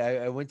I'll tell you,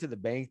 I went to the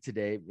bank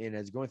today, and I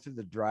was going through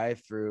the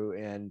drive-through,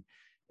 and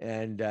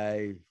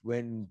I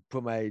went and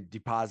put my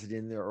deposit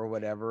in there or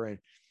whatever,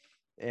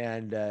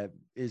 and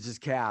it's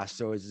just cash,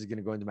 so it's just going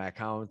to go into my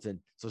account. And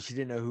so she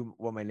didn't know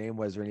what my name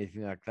was or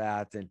anything like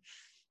that, and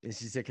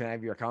she said, "Can I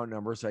have your account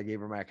number?" So I gave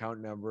her my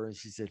account number, and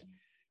she said,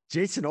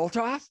 "Jason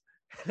Olthoff?"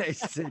 And I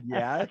said,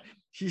 "Yeah."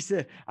 She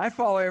said, "I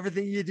follow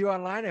everything you do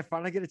online. I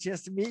finally get a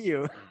chance to meet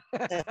you."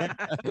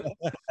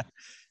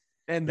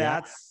 And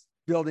that's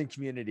building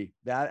community.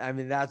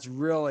 That's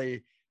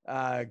really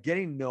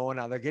getting known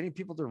out there, getting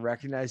people to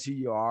recognize who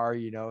you are.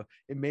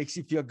 It makes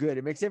you feel good.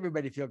 It makes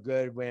everybody feel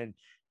good when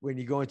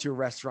you go into a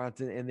restaurant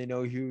and they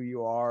know who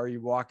you are.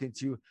 You walk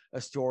into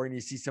a store and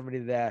you see somebody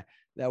that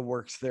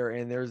works there,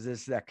 and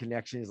there's that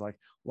connection. Is like,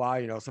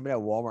 wow, somebody at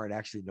Walmart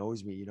actually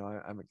knows me.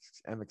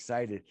 I'm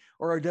excited.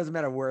 Or it doesn't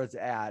matter where it's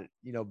at,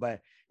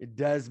 but it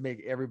does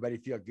make everybody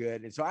feel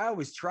good. And so I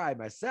always try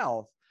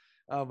myself.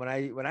 When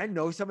I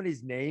know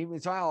somebody's name,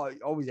 and so I'll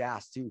always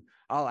ask too.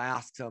 I'll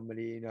ask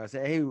somebody,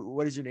 say, "Hey,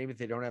 what is your name?" If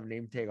they don't have a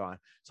name tag on,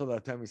 so they'll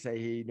tell me, say,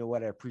 "Hey, you know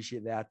what? I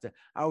appreciate that."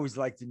 I always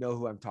like to know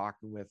who I'm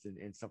talking with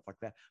and stuff like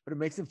that. But it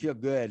makes them feel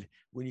good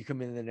when you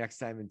come in the next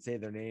time and say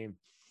their name.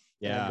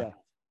 Yeah.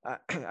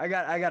 And, I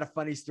got a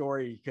funny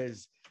story,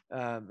 because,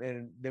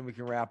 and then we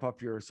can wrap up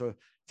here. So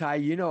Ty,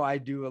 I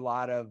do a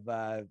lot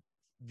of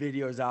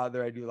videos out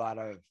there. I do a lot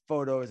of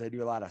photos. I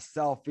do a lot of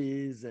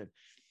selfies,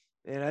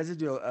 and I just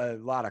do a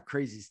lot of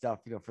crazy stuff,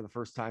 for the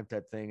first time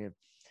type thing.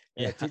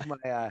 And I took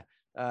my,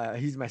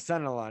 he's my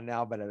son-in-law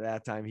now, but at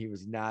that time he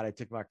was not. I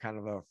took my kind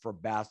of for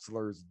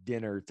bachelor's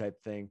dinner type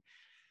thing.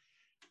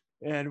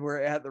 And we're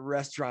at the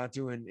restaurant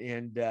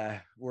and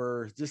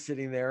we're just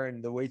sitting there,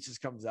 and the waitress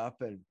comes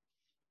up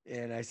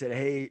and I said,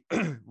 "Hey,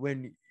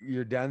 when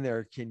you're done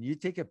there, can you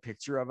take a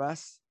picture of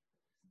us?"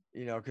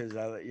 Because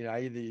I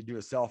either do a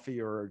selfie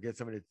or get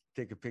somebody to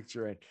take a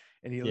picture.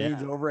 And he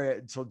leans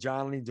over so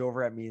John leans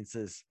over at me and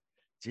says,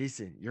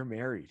 "Jason, you're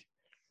married."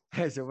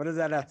 I said, "What does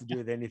that have to do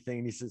with anything?"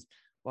 And he says,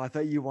 "Well, I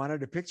thought you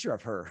wanted a picture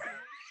of her."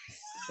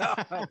 No,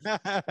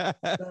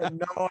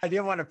 I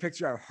didn't want a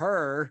picture of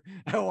her.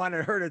 I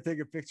wanted her to take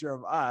a picture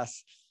of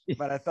us.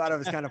 But I thought it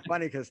was kind of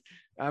funny, because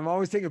I'm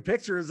always taking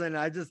pictures, and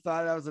I just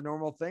thought that was a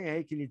normal thing.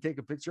 "Hey, can you take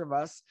a picture of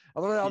us?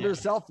 I'll do a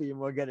selfie and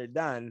we'll get it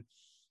done."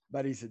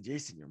 But he said,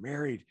 "Jason, you're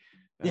married.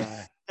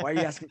 Why are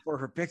you asking for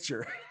her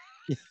picture?"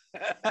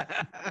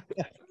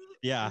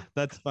 Yeah,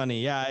 that's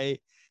funny. Yeah,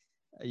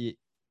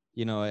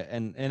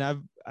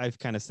 and I've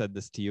kind of said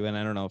this to you, and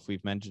I don't know if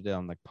we've mentioned it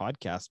on the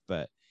podcast,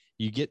 but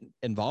you get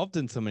involved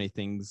in so many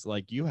things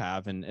like you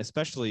have, and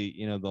especially,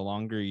 the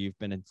longer you've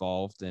been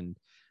involved, and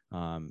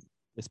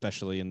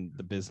especially in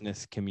the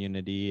business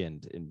community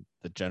and in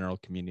the general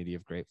community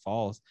of Great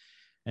Falls,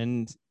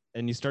 and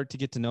you start to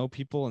get to know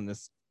people, and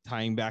this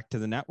tying back to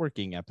the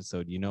networking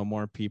episode,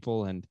 more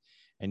people, and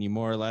you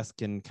more or less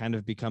can kind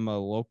of become a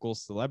local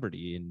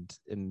celebrity,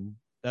 and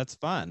that's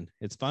fun.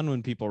 It's fun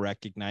when people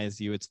recognize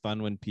you. It's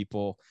fun when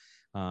people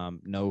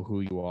know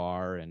who you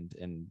are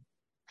and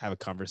have a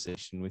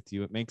conversation with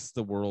you. It makes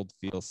the world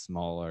feel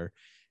smaller.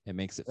 It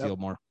makes it feel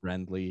more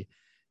friendly,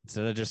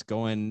 instead of just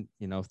going,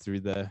 through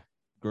the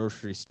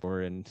grocery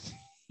store and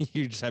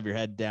you just have your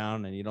head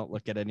down and you don't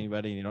look at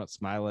anybody and you don't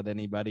smile at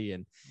anybody.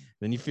 And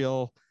then you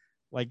feel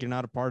like you're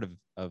not a part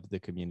of the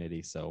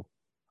community. So,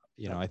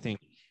 I think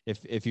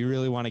if you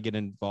really want to get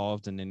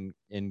involved and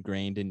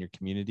ingrained in your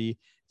community, if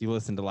you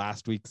listen to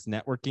last week's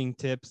networking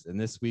tips and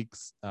this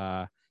week's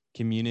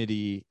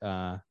community,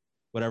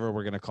 whatever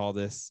we're going to call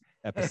this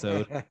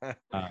episode,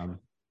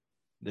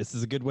 this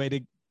is a good way to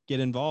get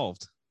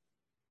involved.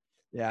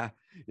 Yeah.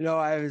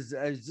 I was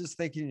just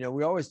thinking,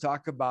 we always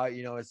talk about,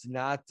 it's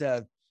not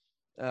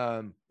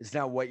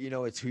what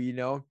it's who you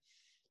know.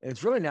 And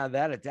it's really not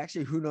that. It's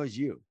actually who knows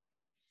you.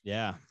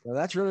 Yeah. So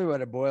that's really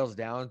what it boils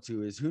down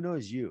to, is who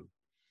knows you.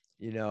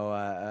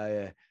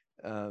 Because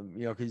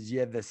you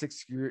have the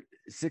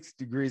six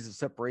degrees of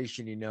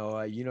separation.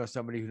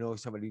 Somebody who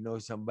knows somebody who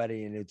knows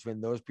somebody, and it's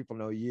when those people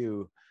know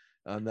you,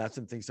 that's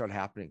when things start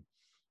happening.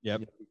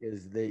 Yep.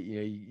 Because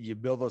you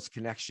build those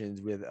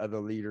connections with other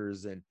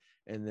leaders, and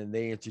then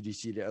they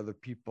introduce you to other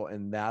people,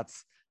 and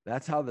that's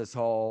how this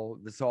all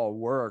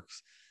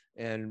works.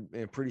 And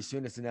pretty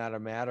soon it's not a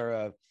matter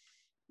of,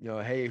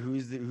 hey,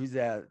 who's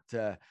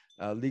that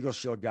Legal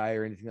Shield guy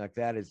or anything like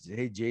that. It's,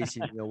 hey,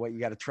 Jason, what, you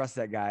got to trust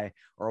that guy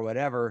or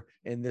whatever.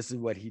 And this is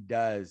what he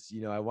does.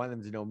 I want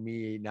them to know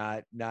me,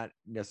 not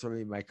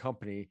necessarily my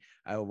company.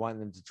 I want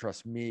them to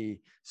trust me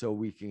so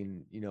we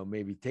can,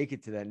 maybe take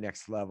it to that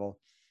next level.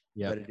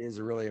 Yep. But it is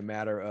really a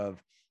matter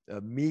of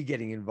me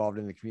getting involved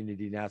in the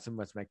community, not so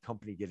much my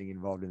company getting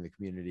involved in the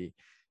community.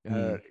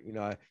 I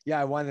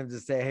want them to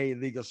say, hey,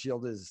 Legal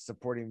Shield is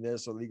supporting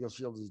this, or Legal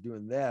Shield is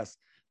doing this.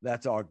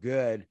 That's all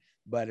good.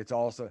 But it's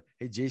also,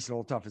 hey, Jason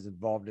Olthoff is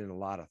involved in a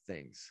lot of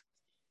things.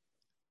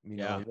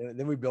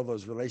 Then we build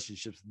those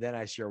relationships. Then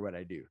I share what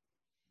I do,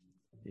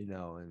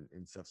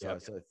 and stuff. So,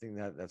 so I think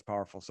that's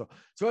powerful. So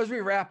as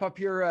we wrap up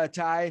here,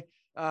 Ty,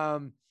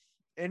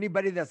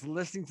 anybody that's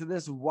listening to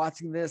this,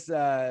 watching this,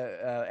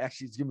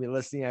 actually it's going to be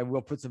listening. I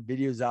will put some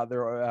videos out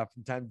there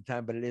from time to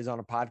time, but it is on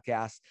a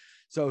podcast.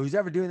 So who's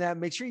ever doing that,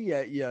 make sure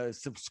you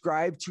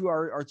subscribe to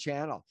our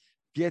channel.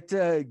 Get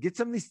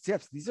some of these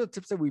tips. These are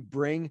tips that we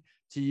bring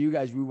to you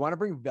guys. We want to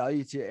bring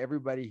value to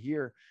everybody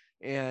here.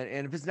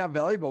 And if it's not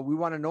valuable, we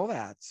want to know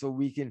that so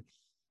we can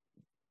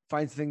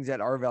find things that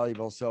are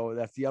valuable. So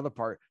that's the other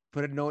part.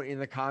 Put a note in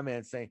the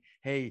comments saying,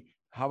 hey,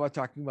 how about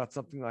talking about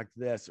something like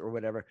this or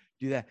whatever?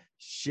 Do that.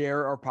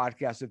 Share our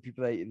podcast with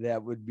people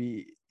that would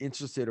be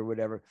interested or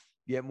whatever.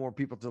 Get more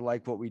people to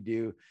like what we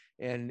do.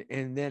 And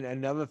then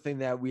another thing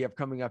that we have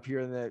coming up here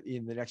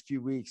in the next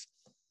few weeks,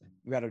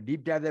 we got a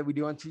deep dive that we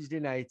do on Tuesday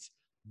nights,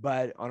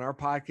 but on our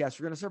podcast,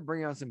 we're going to start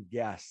bringing on some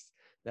guests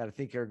that I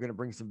think are going to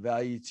bring some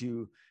value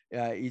to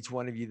each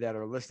one of you that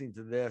are listening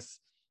to this.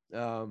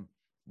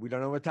 We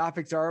don't know what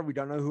topics are. We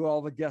don't know who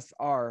all the guests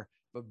are,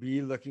 but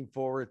be looking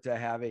forward to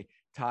having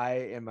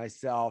Ty and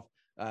myself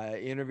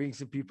interviewing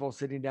some people,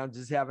 sitting down,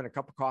 just having a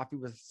cup of coffee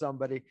with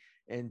somebody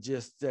and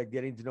just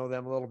getting to know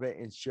them a little bit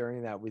and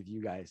sharing that with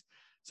you guys.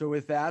 So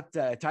with that,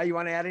 Ty, you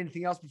want to add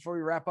anything else before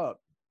we wrap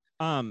up?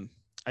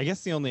 I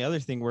guess the only other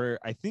thing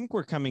I think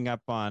we're coming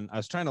up on, I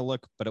was trying to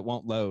look, but it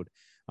won't load.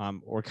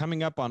 We're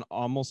coming up on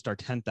almost our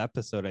 10th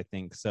episode, I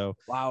think. So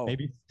wow,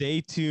 maybe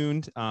stay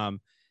tuned.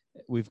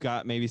 We've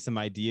got maybe some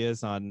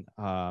ideas on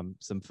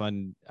some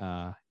fun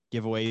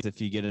giveaways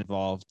if you get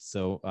involved.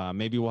 So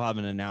maybe we'll have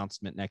an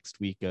announcement next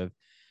week of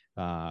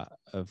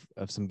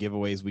some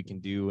giveaways we can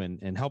do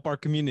and help our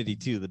community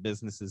too, the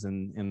businesses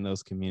in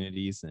those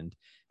communities, and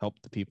help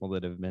the people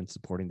that have been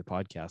supporting the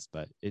podcast.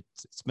 But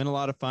it's been a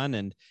lot of fun,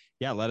 and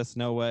yeah, let us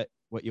know what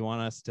you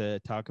want us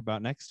to talk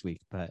about next week.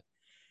 But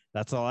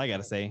that's all I got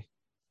to say.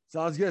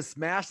 Sounds good.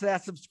 Smash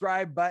that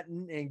subscribe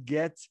button and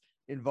get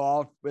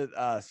involved with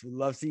us. We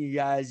love seeing you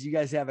guys. You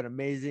guys have an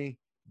amazing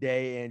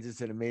day and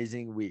just an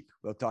amazing week.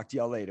 We'll talk to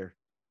y'all later.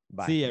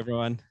 Bye. See you,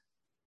 everyone.